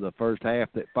networks. The first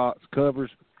half that Fox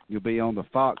covers, you'll be on the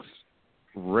Fox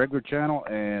regular channel,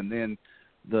 and then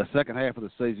the second half of the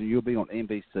season, you'll be on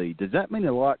NBC. Does that mean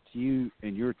a lot to you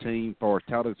and your team for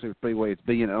Talladega Superspeedway as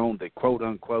being on the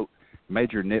quote-unquote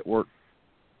major network?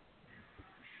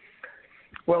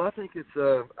 Well, I think it's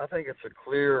a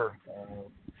clear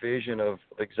vision of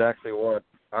exactly what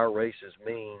our races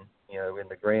mean, in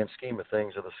the grand scheme of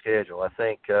things of the schedule. I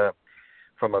think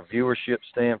from a viewership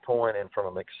standpoint and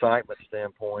from an excitement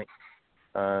standpoint,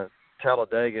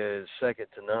 Talladega is second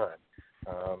to none.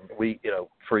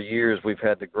 For years we've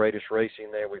had the greatest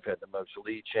racing there. We've had the most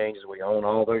lead changes. We own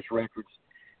all those records.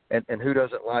 And who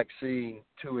doesn't like seeing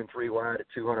 2 and 3 wide at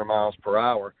 200 miles per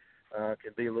hour?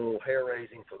 Can be a little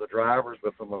hair-raising for the drivers,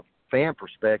 but from a fan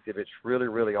perspective, it's really,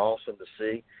 really awesome to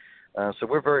see. So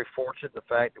we're very fortunate the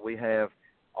fact that we have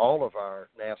all of our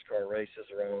NASCAR races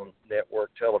are on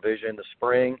network television. In the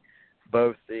spring,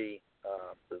 both the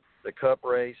Cup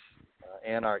race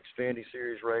and our Xfinity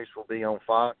Series race will be on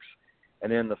Fox.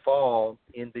 And in the fall,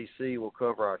 NBC will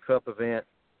cover our Cup event,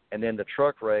 and then the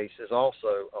truck race is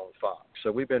also on Fox.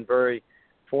 So we've been very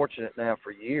fortunate now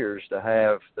for years to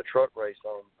have the truck race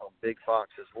on Big Fox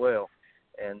as well.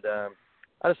 And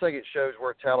I just think it shows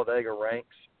where Talladega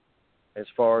ranks as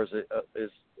far as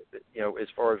as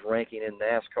far as ranking in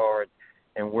NASCAR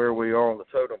and where we are on the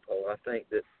totem pole. I think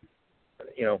that,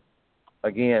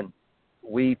 again,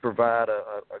 we provide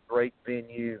a great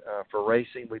venue for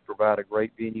racing. We provide a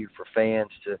great venue for fans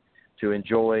to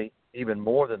enjoy even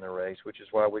more than the race, which is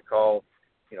why we call,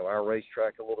 our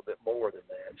racetrack a little bit more than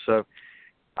that. So,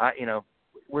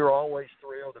 we're always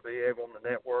thrilled to be able on the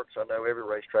networks. I know every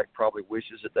racetrack probably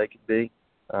wishes that they could be.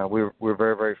 We're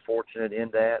very, very fortunate in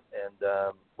that,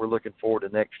 and we're looking forward to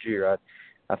next year.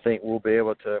 I think we'll be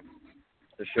able to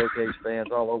showcase fans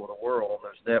all over the world on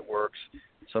those networks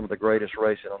some of the greatest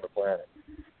racing on the planet.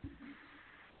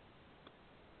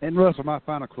 And Russell, my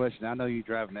final question. I know you're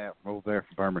driving out from over there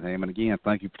from Birmingham, and again,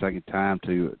 thank you for taking time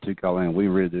to call in. We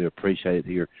really do appreciate it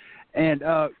here. And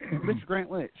Mr.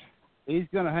 Grant Lynch, he's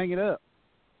going to hang it up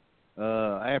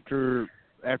after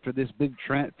this big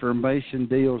transformation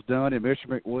deal's done, and Mr.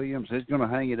 McWilliams is going to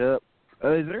hang it up.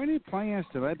 Is there any plans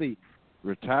to maybe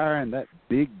retiring that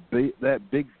big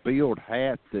build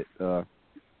hat that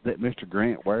Mr.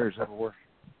 Grant wears everywhere?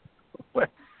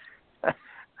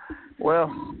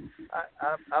 Well,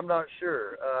 I'm not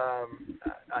sure.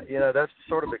 That's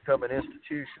sort of become an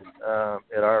institution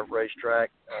at our racetrack.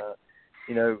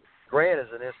 Grant is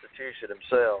an institution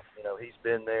himself. He's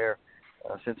been there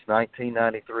since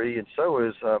 1993, and so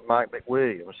is Mike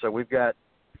McWilliams. So we've got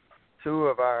two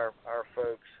of our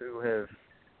folks who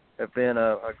have been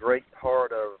a great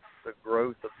part of the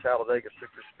growth of Talladega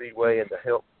Superspeedway and to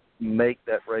help make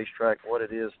that racetrack what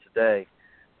it is today.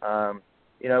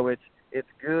 It's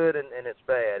good and it's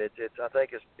bad. I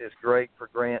think it's great for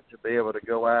Grant to be able to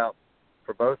go out,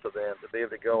 for both of them, to be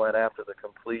able to go out after the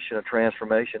completion of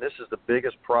transformation. This is the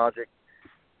biggest project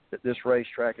that this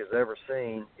racetrack has ever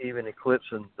seen, even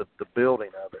eclipsing the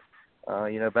building of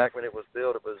it. Back when it was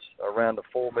built, it was around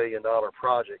a $4 million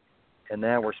project, and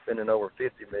now we're spending over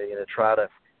 $50 million to try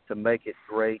to make it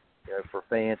great, for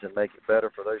fans and make it better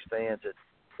for those fans that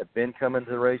have been coming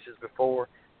to the races before.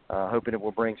 Hoping it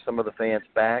will bring some of the fans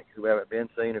back who haven't been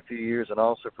seen in a few years, and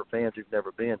also for fans who've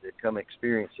never been to come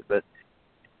experience it. But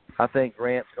I think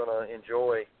Grant's going to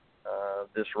enjoy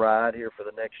this ride here for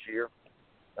the next year,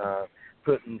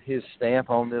 putting his stamp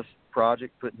on this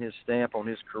project, putting his stamp on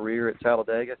his career at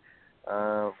Talladega.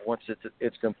 Once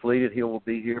it's completed, he will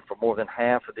be here for more than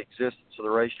half of the existence of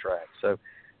the racetrack. So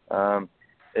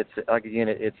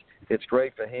it's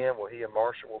great for him. Well, he and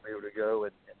Marshall will be able to go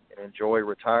and enjoy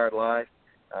retired life.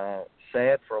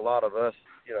 Sad for a lot of us,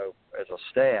 as a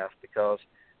staff, because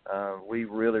we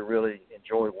really, really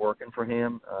enjoy working for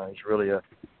him. He's really a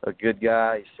good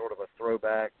guy. He's sort of a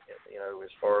throwback, as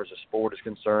far as the sport is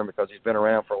concerned, because he's been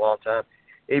around for a long time.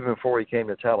 Even before he came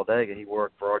to Talladega, he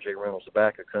worked for R.J. Reynolds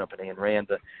Tobacco Company and ran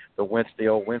the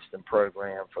old Winston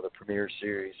program for the Premier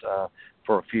Series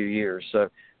for a few years. So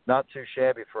not too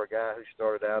shabby for a guy who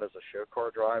started out as a show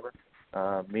car driver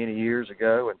many years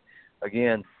ago. And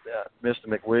again, Mr.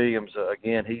 McWilliams,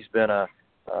 he's been a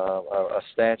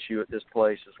statue at this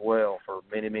place as well for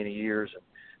many, many years.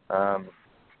 And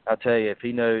I tell you,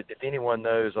 if anyone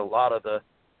knows a lot of the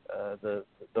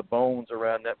bones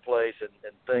around that place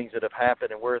and things that have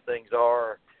happened and where things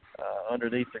are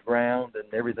underneath the ground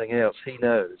and everything else, he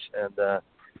knows. And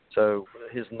so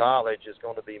his knowledge is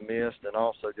going to be missed, and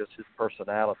also just his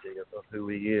personality of who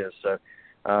he is. So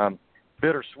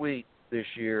bittersweet this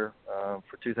year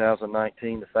for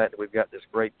 2019, the fact that we've got this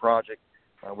great project.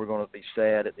 We're going to be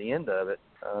sad at the end of it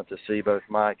to see both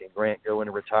Mike and Grant go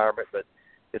into retirement, but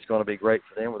it's going to be great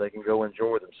for them where they can go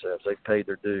enjoy themselves. They've paid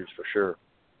their dues for sure.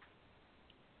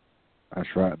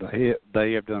 That's right.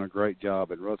 They have done a great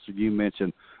job. And Russell, you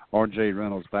mentioned R.J.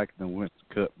 Reynolds back in the Winston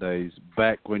Cup days,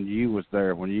 back when you was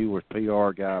there, when you were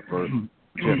PR guy for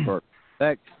Jeff Burke.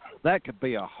 That could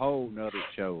be a whole nother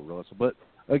show, Russell. But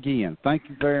again, thank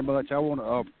you very much. I want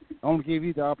to give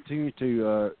you the opportunity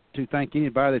to thank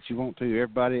anybody that you want to.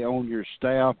 Everybody on your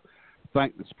staff.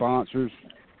 Thank the sponsors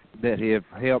that have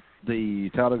helped the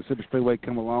Talladega Super Speedway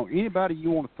come along. Anybody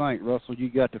you want to thank, Russell? You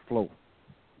got the floor.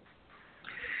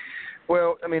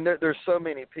 Well, I mean, there's so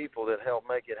many people that help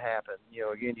make it happen. You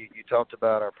know, again, you talked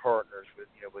about our partners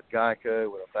with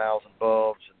Geico, with 1,000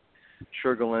 Bulbs, and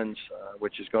Sugarlands,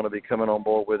 which is going to be coming on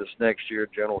board with us next year.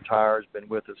 General Tire has been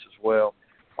with us as well.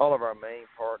 All of our main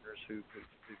partners who've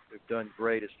done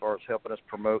great as far as helping us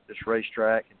promote this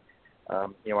racetrack. And,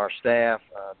 our staff,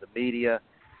 the media,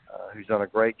 who's done a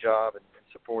great job in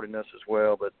supporting us as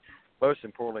well. But most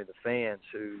importantly, the fans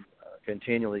who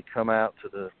continually come out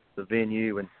to the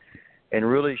venue and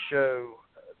really show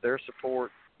their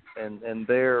support and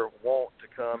their want to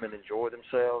come and enjoy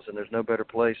themselves. And there's no better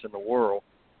place in the world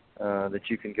that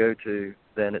you can go to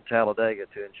than at Talladega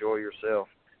to enjoy yourself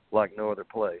like no other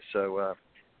place. So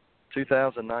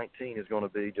 2019 is going to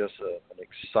be just an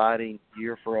exciting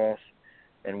year for us,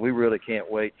 and we really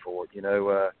can't wait for it.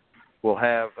 We'll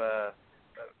have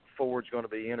Ford's going to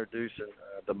be introducing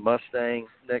the Mustang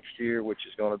next year, which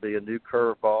is going to be a new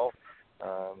curveball.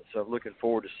 So I'm looking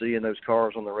forward to seeing those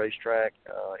cars on the racetrack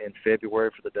in February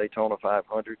for the Daytona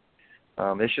 500.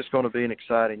 It's just going to be an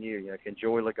exciting year. Can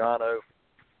Joey Logano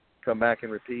come back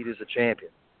and repeat as a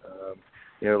champion?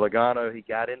 Logano, he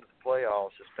got into the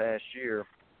playoffs this past year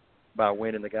by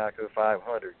winning the Geico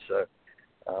 500. So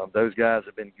those guys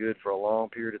have been good for a long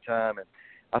period of time, and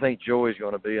I think Joey's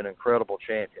going to be an incredible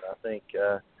champion. I think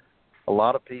a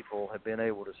lot of people have been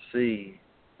able to see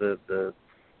the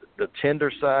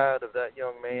tender side of that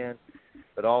young man,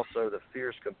 but also the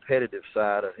fierce competitive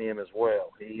side of him as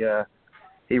well.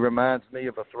 He reminds me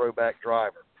of a throwback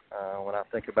driver. When I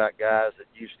think about guys that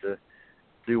used to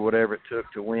do whatever it took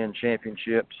to win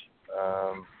championships,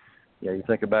 you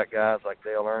think about guys like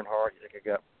Dale Earnhardt, you think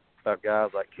about guys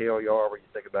like Cale Yarber, you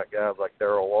think about guys like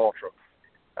Darrell Waltrip.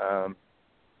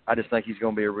 I just think he's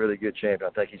going to be a really good champion.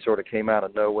 I think he sort of came out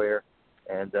of nowhere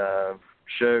and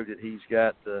showed that he's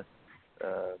got the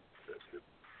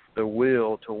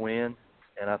will to win,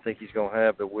 and I think he's going to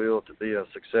have the will to be a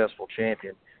successful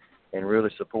champion and really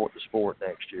support the sport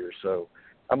next year. So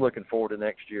I'm looking forward to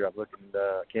next year. I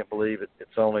can't believe it.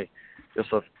 It's only just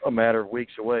a matter of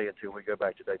weeks away until we go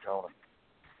back to Daytona.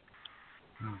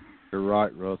 You're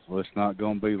right, Russell. It's not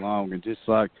going to be long. And just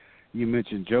like you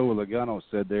mentioned, Joey Logano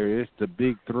said there, it's the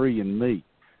big three in me.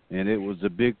 And it was the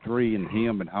big three in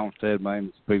him and Homestead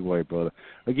Miami Speedway, brother.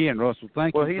 Again, Russell,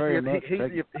 thank you very much.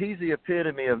 He's the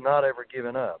epitome of not ever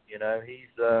giving up. He's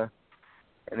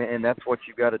and that's what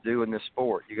you got to do in this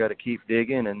sport. You got to keep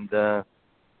digging, and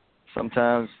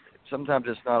sometimes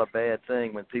it's not a bad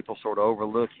thing when people sort of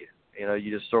overlook you.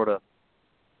 You just sort of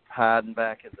hiding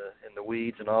back in the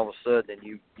weeds, and all of a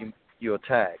sudden you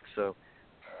attack. So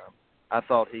I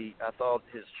thought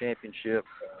his championship,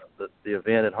 the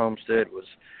event at Homestead was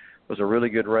a really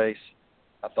good race.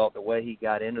 I thought the way he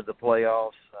got into the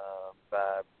playoffs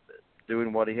by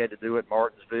doing what he had to do at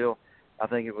Martinsville, I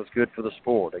think it was good for the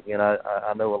sport. Again,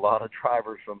 I know a lot of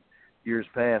drivers from years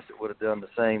past that would have done the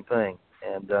same thing,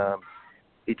 and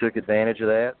he took advantage of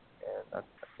that, and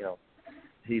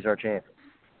he's our champion.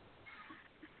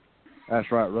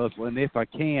 That's right, Russell. And if I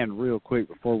can, real quick,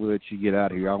 before we let you get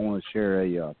out of here, I want to share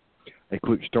a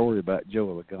quick story about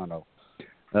Joey Logano.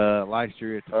 Last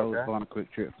year at the Motorsport Quick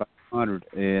Trip 500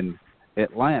 in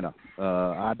Atlanta,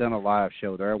 I done a live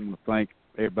show there. I want to thank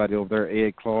everybody over there,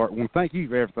 Ed Clark. I want to thank you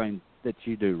for everything that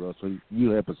you do, Russell.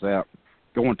 You help us out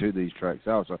going to these tracks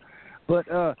also.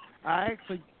 But I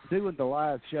actually, doing the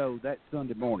live show that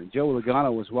Sunday morning, Joey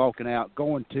Logano was walking out,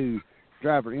 going to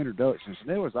driver introductions, and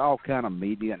there was all kind of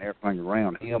media and everything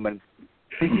around him. And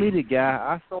this media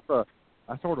guy,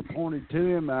 I sort of pointed to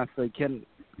him, and I said, "Can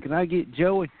I get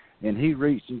Joey?" And he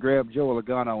reached and grabbed Joey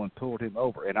Logano and pulled him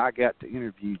over. And I got to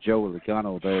interview Joey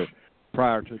Logano there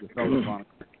prior to the Motorsport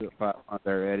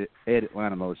there at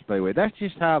Atlanta Motor Speedway. That's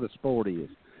just how the sport is.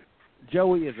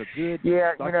 Joey is a good his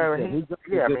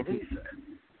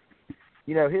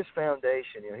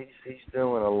foundation. He's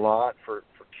doing a lot for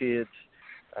kids.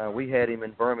 We had him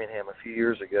in Birmingham a few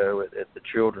years ago at the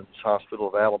Children's Hospital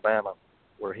of Alabama,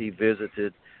 where he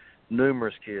visited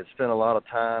numerous kids, spent a lot of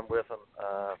time with them,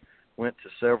 went to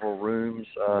several rooms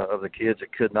of the kids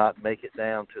that could not make it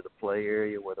down to the play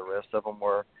area where the rest of them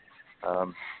were.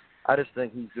 I just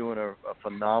think he's doing a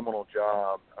phenomenal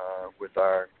job with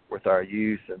our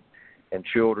youth and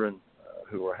children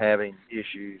who are having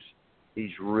issues,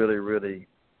 he's really, really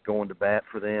going to bat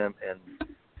for them. And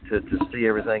to see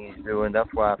everything he's doing, that's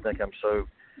why I think I'm so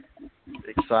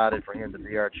excited for him to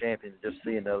be our champion, just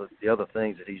seeing the other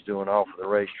things that he's doing off of the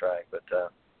racetrack. But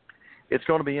it's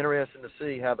going to be interesting to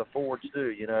see how the Fords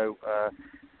do.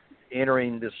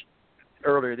 Entering this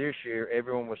earlier this year,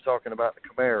 everyone was talking about the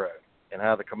Camaro and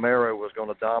how the Camaro was going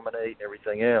to dominate and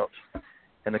everything else,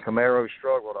 and the Camaro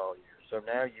struggled all year. So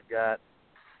now you've got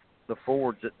the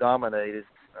Fords that dominated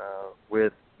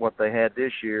with what they had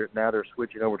this year. Now they're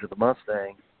switching over to the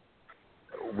Mustang.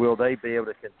 Will they be able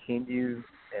to continue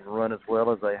and run as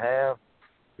well as they have?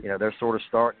 They're sort of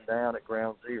starting down at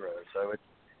ground zero. So it's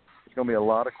going to be a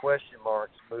lot of question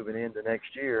marks moving into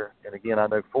next year. And again, I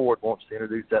know Ford wants to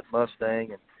introduce that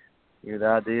Mustang, and the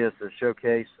idea is to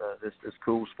showcase this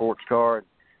cool sports car and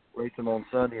race them on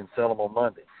Sunday and sell them on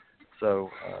Monday. So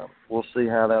we'll see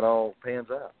how that all pans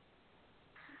out.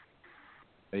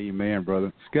 Amen,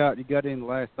 brother. Scott, you got any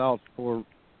last thoughts for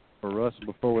Russell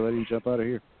before we let him jump out of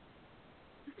here?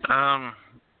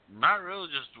 Not really.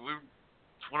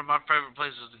 It's one of my favorite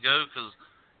places to go because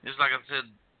it's like I said.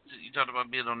 You talked about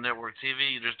being on network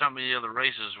TV. There's not many other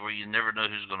races where you never know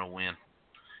who's going to win.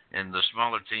 And the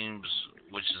smaller teams,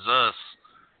 which is us,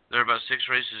 there are about 6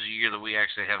 races a year that we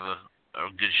actually have a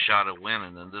good shot at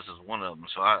winning, and this is one of them.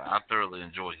 So I thoroughly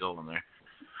enjoy going there.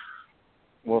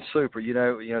 Well, super.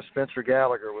 Spencer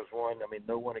Gallagher was one. I mean,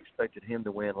 no one expected him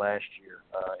to win last year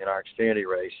in our Xfinity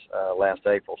race last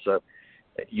April. So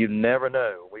you never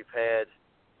know. We've had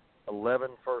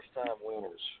 11 first-time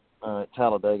winners at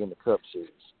Talladega in the Cup Series.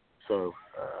 So,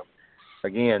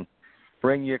 again,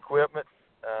 bring your equipment,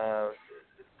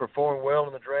 perform well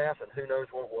in the draft, and who knows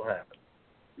what will happen.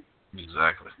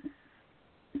 Exactly.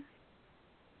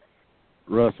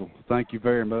 Russell, thank you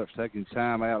very much for taking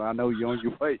time out. I know you're on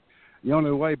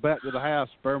your way back to the house,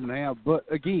 Birmingham. But,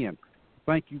 again,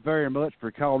 thank you very much for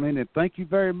calling in, and thank you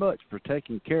very much for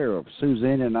taking care of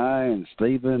Suzanne and I and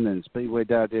Stephen and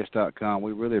SpeedwayDigest.com.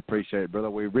 We really appreciate it, brother.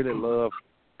 We really love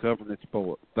covering the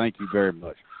sport. Thank you very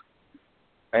much.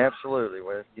 Absolutely.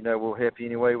 Well, we'll help you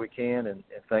any way we can, and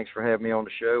thanks for having me on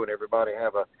the show, and everybody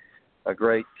have a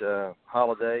great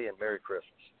holiday and Merry Christmas.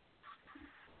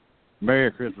 Merry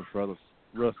Christmas, brothers.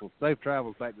 Russell, safe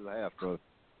travels back to the house, brother.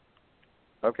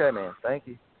 Okay, man. Thank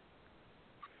you.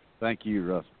 Thank you,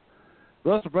 Russell.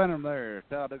 Russell Brennan there,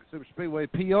 Talladega Super Speedway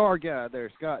PR guy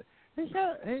there, Scott. He's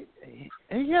got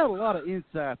a lot of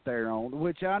insight there on,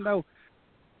 which I know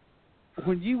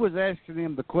when you was asking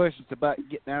him the questions about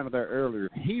getting out of there earlier,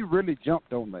 he really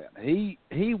jumped on that. He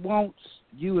wants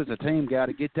you as a team guy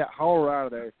to get that hauler out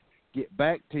of there, get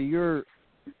back to your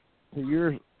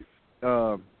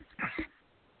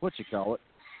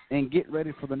and get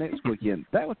ready for the next weekend.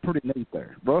 That was pretty neat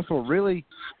there. Russell really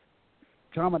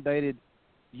accommodated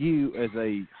you as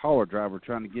a hauler driver,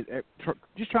 trying to get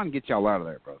y'all out of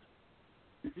there, brother.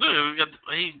 Look,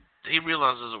 he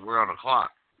realizes that we're on a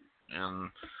clock,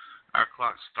 and our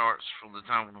clock starts from the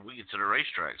time when we get to the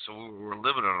racetrack. So we're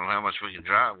limited on how much we can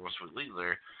drive once we leave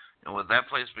there. And with that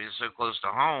place being so close to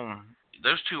home,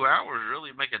 those 2 hours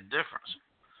really make a difference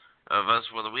of us,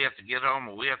 whether we have to get home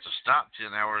or we have to stop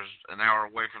an hour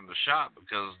away from the shop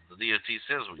because the DOT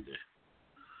says we do.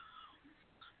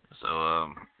 So,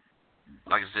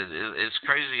 like I said, it's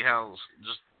crazy how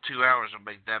just 2 hours will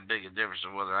make that big a difference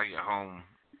of whether I get home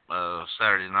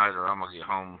Saturday night or I'm going to get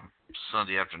home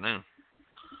Sunday afternoon.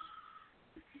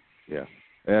 Yeah,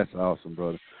 that's awesome,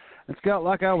 brother. And Scott,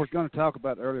 like I was going to talk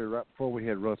about earlier, right before we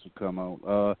had Russell come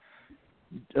on,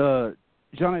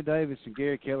 Johnny Davis and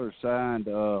Gary Keller signed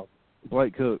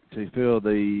Blake Cook to fill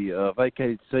the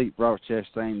vacated seat Robert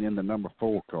Chastain in the number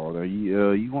 4 car. There,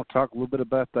 you want to talk a little bit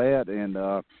about that? And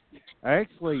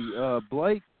actually,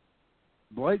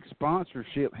 Blake's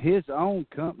sponsorship, his own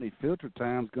company, Filter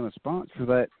Time, is going to sponsor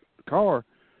that car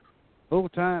full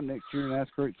time next year in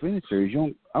NASCAR Xfinity Series.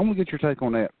 I want to get your take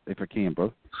on that, if I can,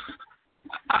 bro.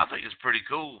 I think it's pretty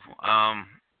cool.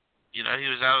 He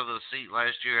was out of the seat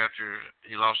last year after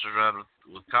he lost his ride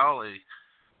with Collie,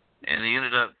 and he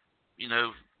ended up,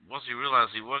 once he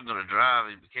realized he wasn't going to drive,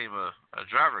 he became a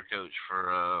driver coach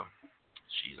for, I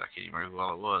can't even remember who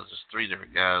all it was. There's 3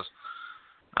 different guys.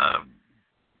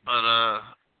 But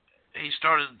he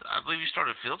started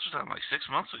Filter Time like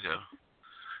 6 months ago.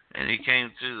 And he came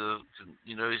to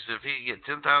he said if he could get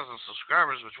 10,000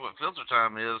 subscribers, which what Filter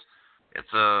Time is,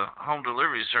 it's a home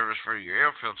delivery service for your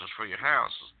air filters for your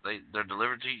house. They're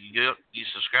delivered to you. You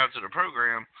subscribe to the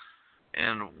program,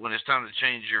 and when it's time to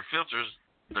change your filters,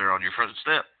 they're on your front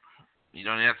step. You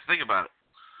don't even have to think about it.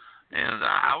 And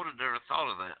I would have never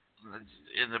thought of that.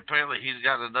 And apparently he's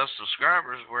got enough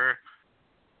subscribers where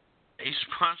he's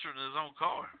sponsoring his own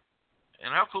car.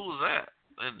 And how cool is that?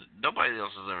 And nobody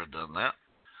else has ever done that.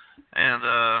 And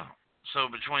so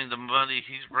between the money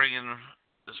he's bringing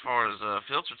as far as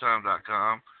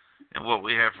filtertime.com and what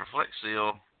we have for Flex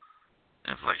Seal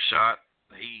and Flex Shot,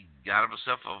 he got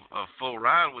himself a full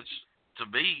ride, which to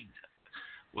me,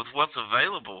 with what's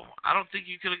available, I don't think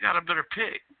you could have got a better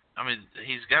pick. I mean,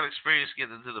 he's got experience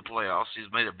getting into the playoffs. He's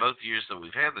made it both years that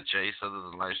we've had the chase, other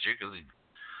than last year because he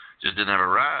just didn't have a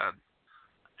ride.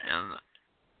 And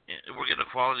we're getting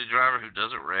a quality driver who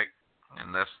doesn't wreck,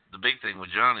 and that's the big thing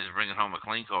with Johnny is bringing home a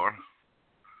clean car.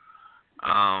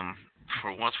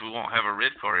 For once, we won't have a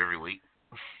red car every week.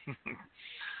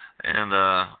 and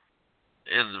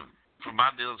from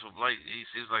my dealings with Blake, he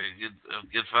seems like a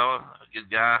good fella, a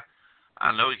good guy.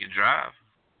 I know he can drive,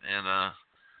 and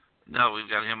now we've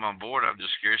got him on board. I'm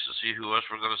just curious to see who else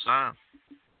we're going to sign.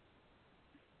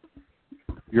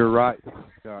 You're right,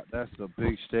 Scott. That's a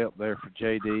big step there for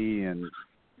JD and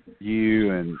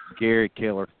you and Gary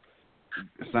Keller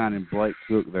signing Blake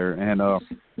Cook there. And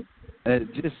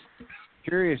just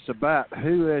curious about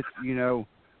who, we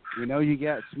know you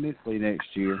got Smithley next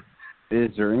year.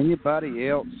 Is there anybody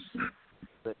else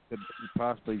that could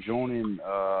possibly join in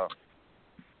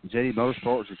JD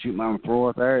Motorsports that you might throw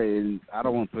out there? And I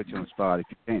don't want to put you on the spot. If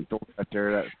you can't throw it out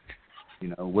there,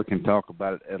 we can talk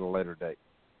about it at a later date.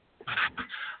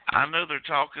 I know they're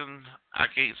talking. I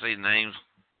can't say names.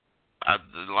 A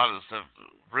lot of the stuff,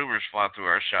 rumors fly through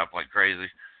our shop like crazy.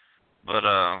 But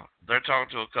they're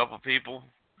talking to a couple people,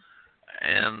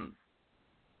 and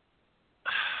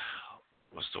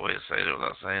what's the way to say it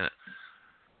without saying it?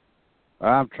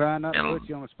 I'm trying not to put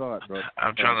you on the spot, bro.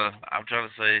 I'm trying to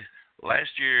say last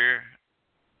year.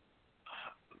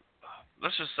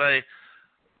 Let's just say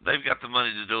they've got the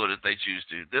money to do it if they choose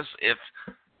to. If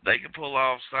they can pull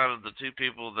off signing the two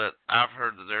people that I've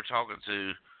heard that they're talking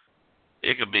to,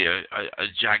 it could be a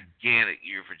gigantic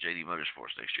year for JD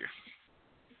Motorsports next year.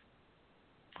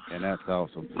 And that's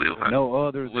awesome. We'll have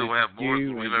more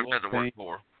than we've ever had to work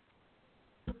for.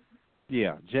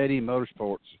 Yeah, JD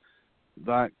Motorsports,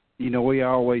 like, we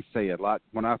always say it, like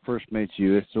when I first met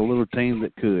you, it's a little team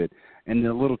that could, and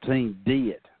the little team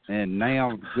did. And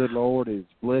now, good Lord is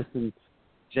blessing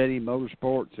JD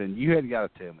Motorsports, and you hadn't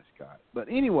got to tell me, Scott. But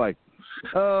anyway,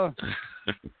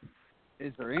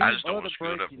 is there any other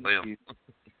breaking news?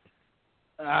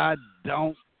 I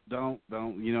don't. Like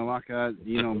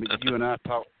you and I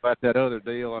talked about that other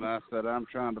deal, and I said I'm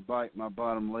trying to bite my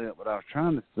bottom lip, but I was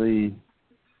trying to see.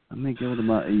 Let me go to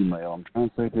my email. I'm trying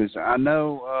to see if there's. I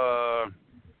know.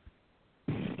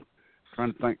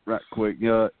 Trying to think right quick.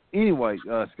 Anyway,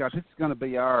 Scott, this is going to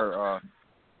be our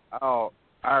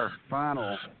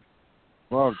final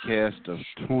broadcast of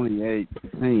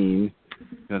 2018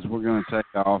 because we're going to take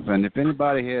off. And if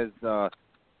anybody has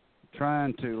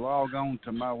trying to log on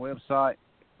to my website,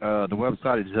 the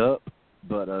website is up,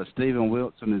 but Stephen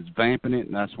Wilson is vamping it,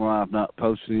 and that's why I've not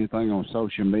posted anything on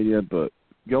social media. But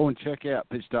go and check out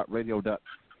pitch.radio.net.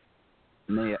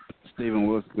 Stephen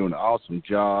Wilson's doing an awesome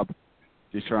job.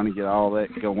 Just trying to get all that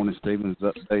going, and Stephen's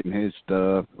updating his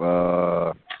stuff.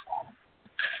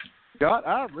 Scott,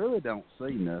 I really don't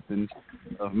see nothing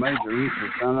of major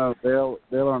interest. I know Dale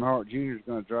Earnhardt Jr. is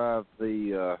going to drive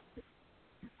the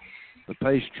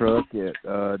pace truck at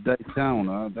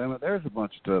Daytona. There's a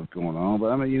bunch of stuff going on, but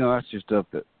that's just stuff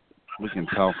that we can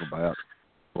talk about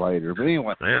later. But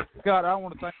anyway, Scott, I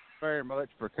want to thank you very much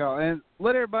for calling, and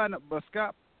let everybody know. But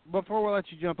Scott, before we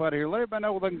let you jump out of here, let everybody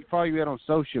know where they can follow you at on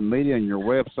social media and your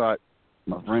website,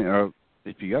 my friend. Or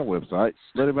if you got a website,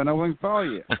 let everybody know where they can follow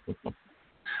you.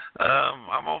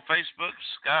 I'm on Facebook,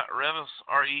 Scott Revis,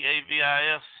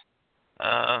 Reavis.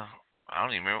 I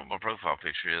don't even remember what my profile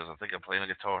picture is. I think I'm playing a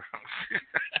guitar.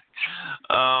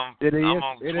 It is. I'm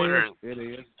on Twitter. It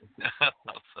is.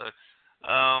 So,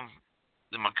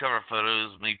 then my cover photo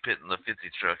is me pitting the 50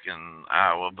 truck in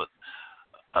Iowa. But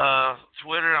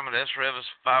Twitter, I'm at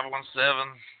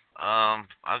SRevis517. I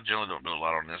generally don't do a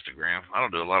lot on Instagram. I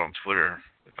don't do a lot on Twitter.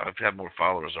 If I had more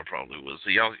followers, I probably would. So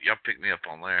y'all pick me up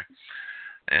on there.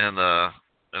 And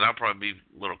I'll probably be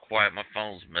a little quiet. My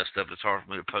phone's messed up. It's hard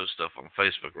for me to post stuff on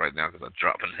Facebook right now because I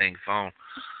drop and hang phone.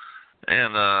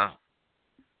 And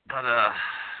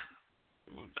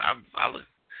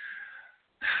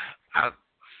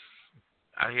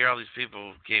I hear all these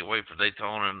people can't wait for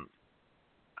Daytona, and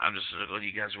I'm just like,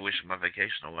 you guys are wishing my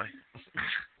vacation away.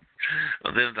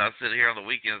 But then I sit here on the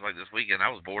weekends, like this weekend, I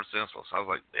was bored senseless. I was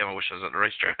like, damn, I wish I was at the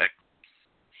racetrack.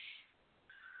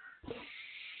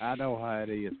 I know how it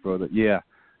is, brother. Yeah,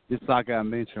 just like I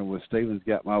mentioned, Steven's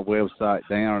got my website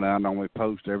down, and I normally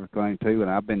post everything too.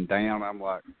 And I've been down. I'm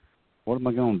like, what am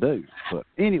I going to do? But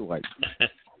anyway,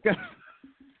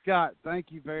 Scott, thank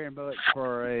you very much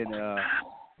for an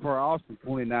awesome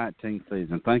 2019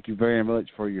 season. Thank you very much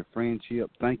for your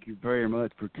friendship. Thank you very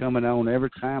much for coming on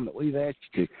every time that we've asked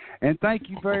you to. And thank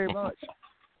you very much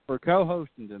for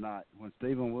co-hosting tonight when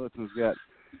Stephen Wilson's got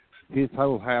his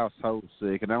whole household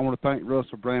sick. And I want to thank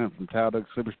Russell Brandon from Talladega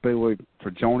Super Speedway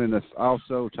for joining us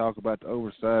also to talk about the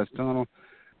oversized tunnel.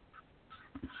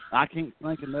 I can't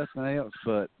think of nothing else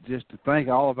but just to thank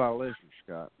all of our listeners,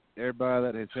 Scott. Everybody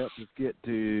that has helped us get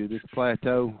to this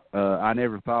plateau. I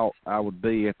never thought I would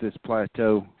be at this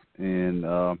plateau, and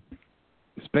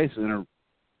especially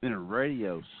in a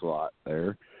radio slot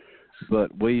there.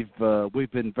 But we've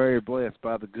been very blessed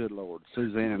by the good Lord.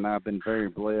 Suzanne and I have been very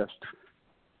blessed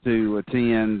to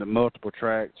attend multiple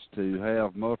tracks, to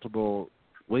have multiple.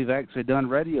 We've actually done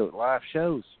radio live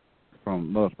shows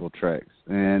from multiple tracks,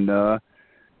 and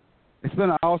it's been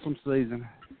an awesome season.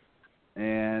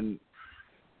 And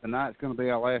tonight's going to be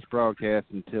our last broadcast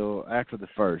until after the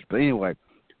first. But anyway,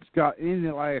 Scott, any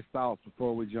last thoughts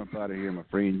before we jump out of here, my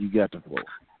friend? You got the floor.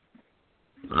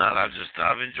 No,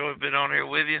 I've enjoyed being on here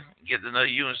with you, getting to know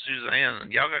you and Suzanne.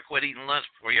 And y'all got to quit eating lunch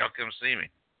before y'all come see me.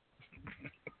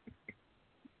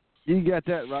 You got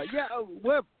that right. Yeah.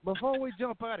 Well, before we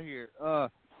jump out of here,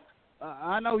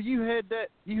 I know you had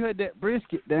that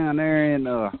brisket down there in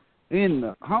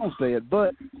the homestead,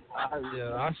 but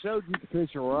I showed you the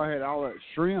picture where I had all that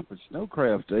shrimp and snow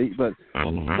crabs to eat. But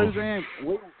Suzanne,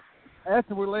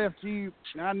 after we left you,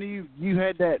 I knew you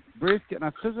had that brisket, and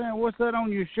I said, Suzanne, what's that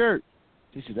on your shirt?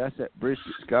 She said, that's that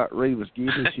brisket Scott Reed was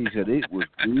giving. She said, it was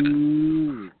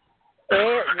good.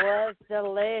 It was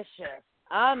delicious.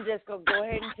 I'm just going to go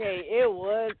ahead and tell you, it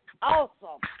was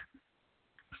awesome.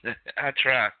 I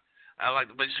try. I like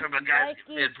to make sure my guys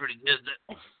did pretty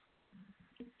good.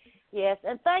 Yes,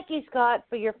 and thank you, Scott,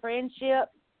 for your friendship.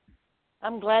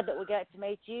 I'm glad that we got to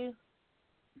meet you.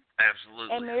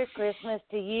 Absolutely. And Merry Christmas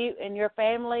to you and your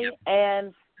family. Yep.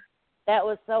 And that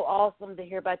was so awesome to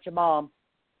hear about your mom.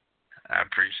 I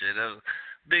appreciate it. That was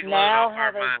a big load off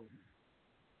our mind.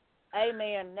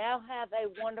 Amen. Now have a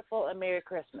wonderful and Merry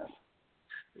Christmas.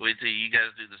 Wait till you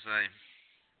guys do the same.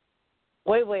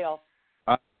 We will.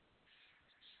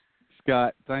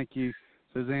 Scott, thank you.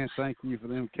 Suzanne, thank you for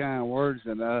them kind words.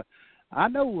 And I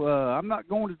know I'm not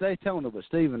going to Daytona, but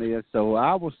Stephen is, so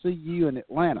I will see you in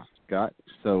Atlanta, Scott.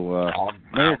 So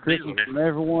Merry Christmas from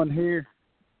everyone here.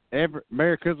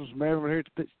 Merry Christmas from everyone here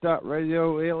at Pit Stop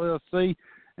Radio LLC.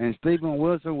 And Stephen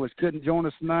Wilson, which couldn't join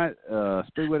us tonight,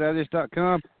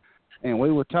 SpeedwayDigest.com. And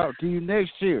we will talk to you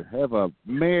next year. Have a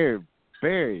Merry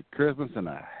Christmas and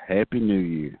a Happy New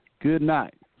Year. Good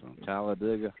night from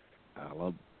Talladega,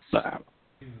 Alabama.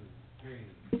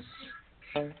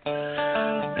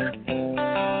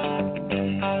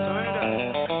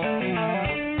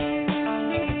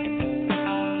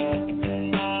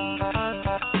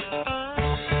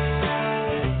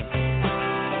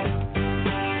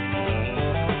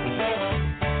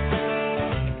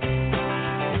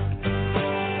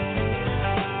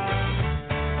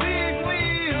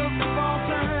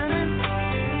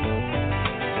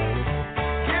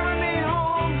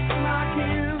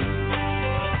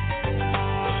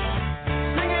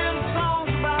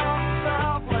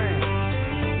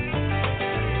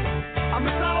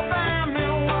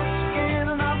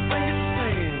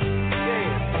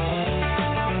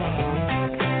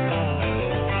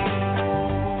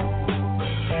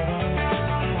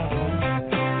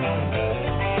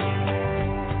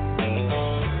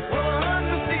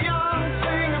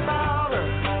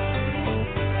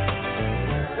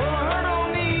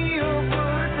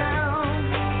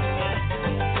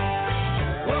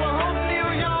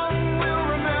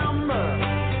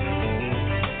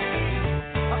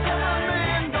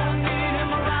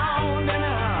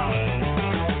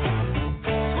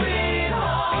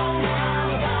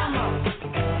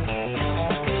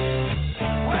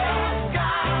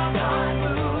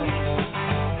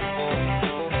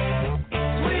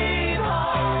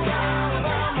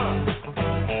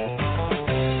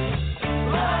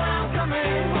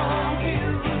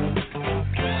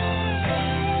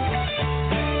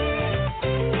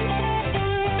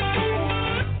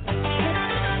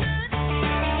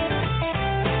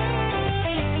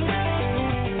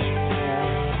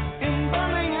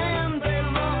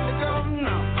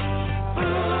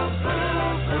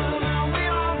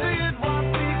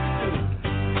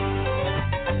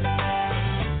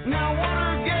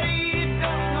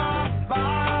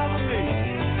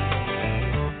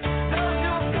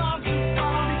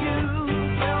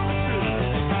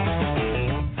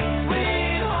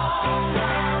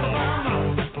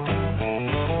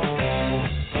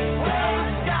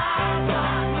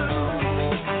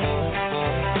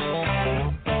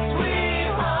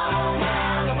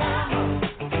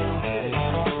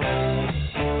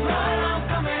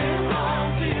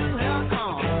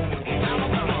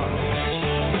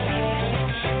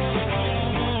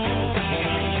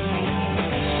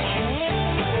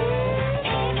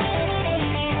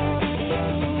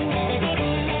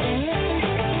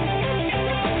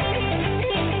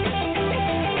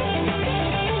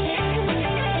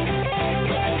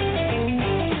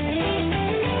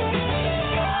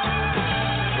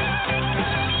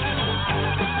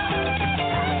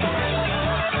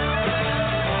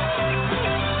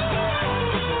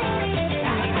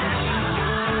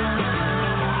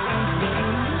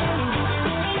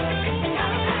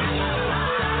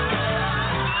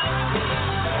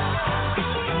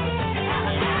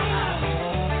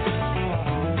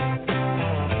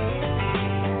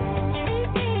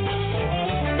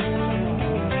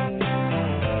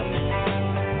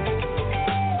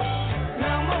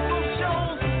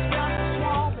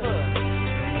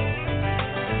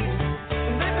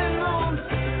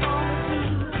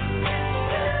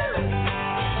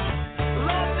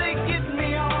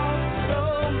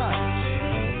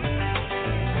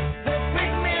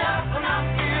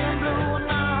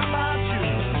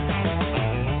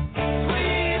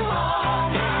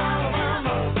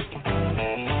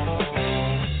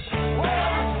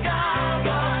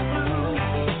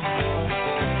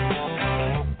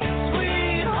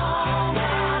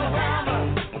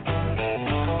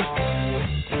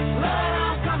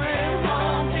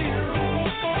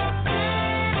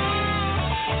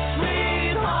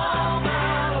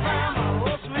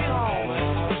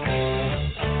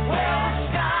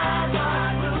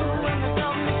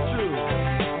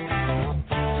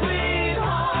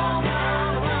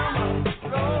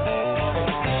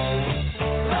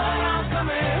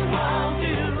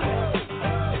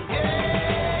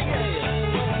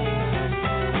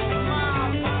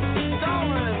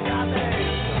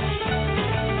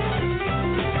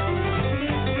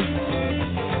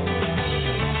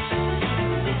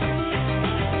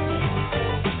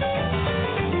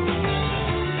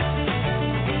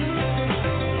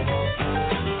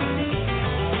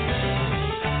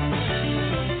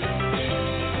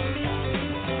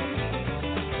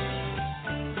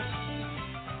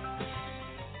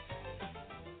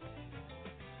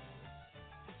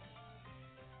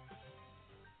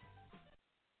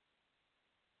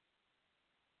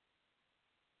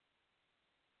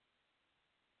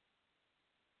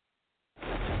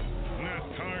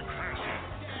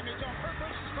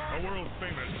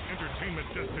 world-famous entertainment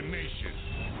destination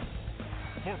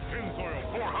for Pennzoil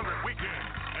 400 weekend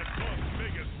at Las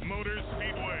Vegas Motor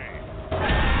Speedway.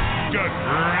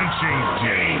 Gut-wrenching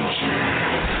danger.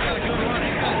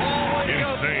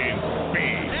 Insane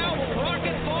speed.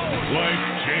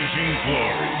 Life-changing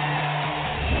glory.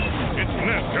 It's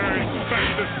NASCAR's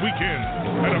fastest weekend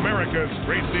at America's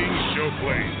Racing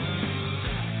Showplace.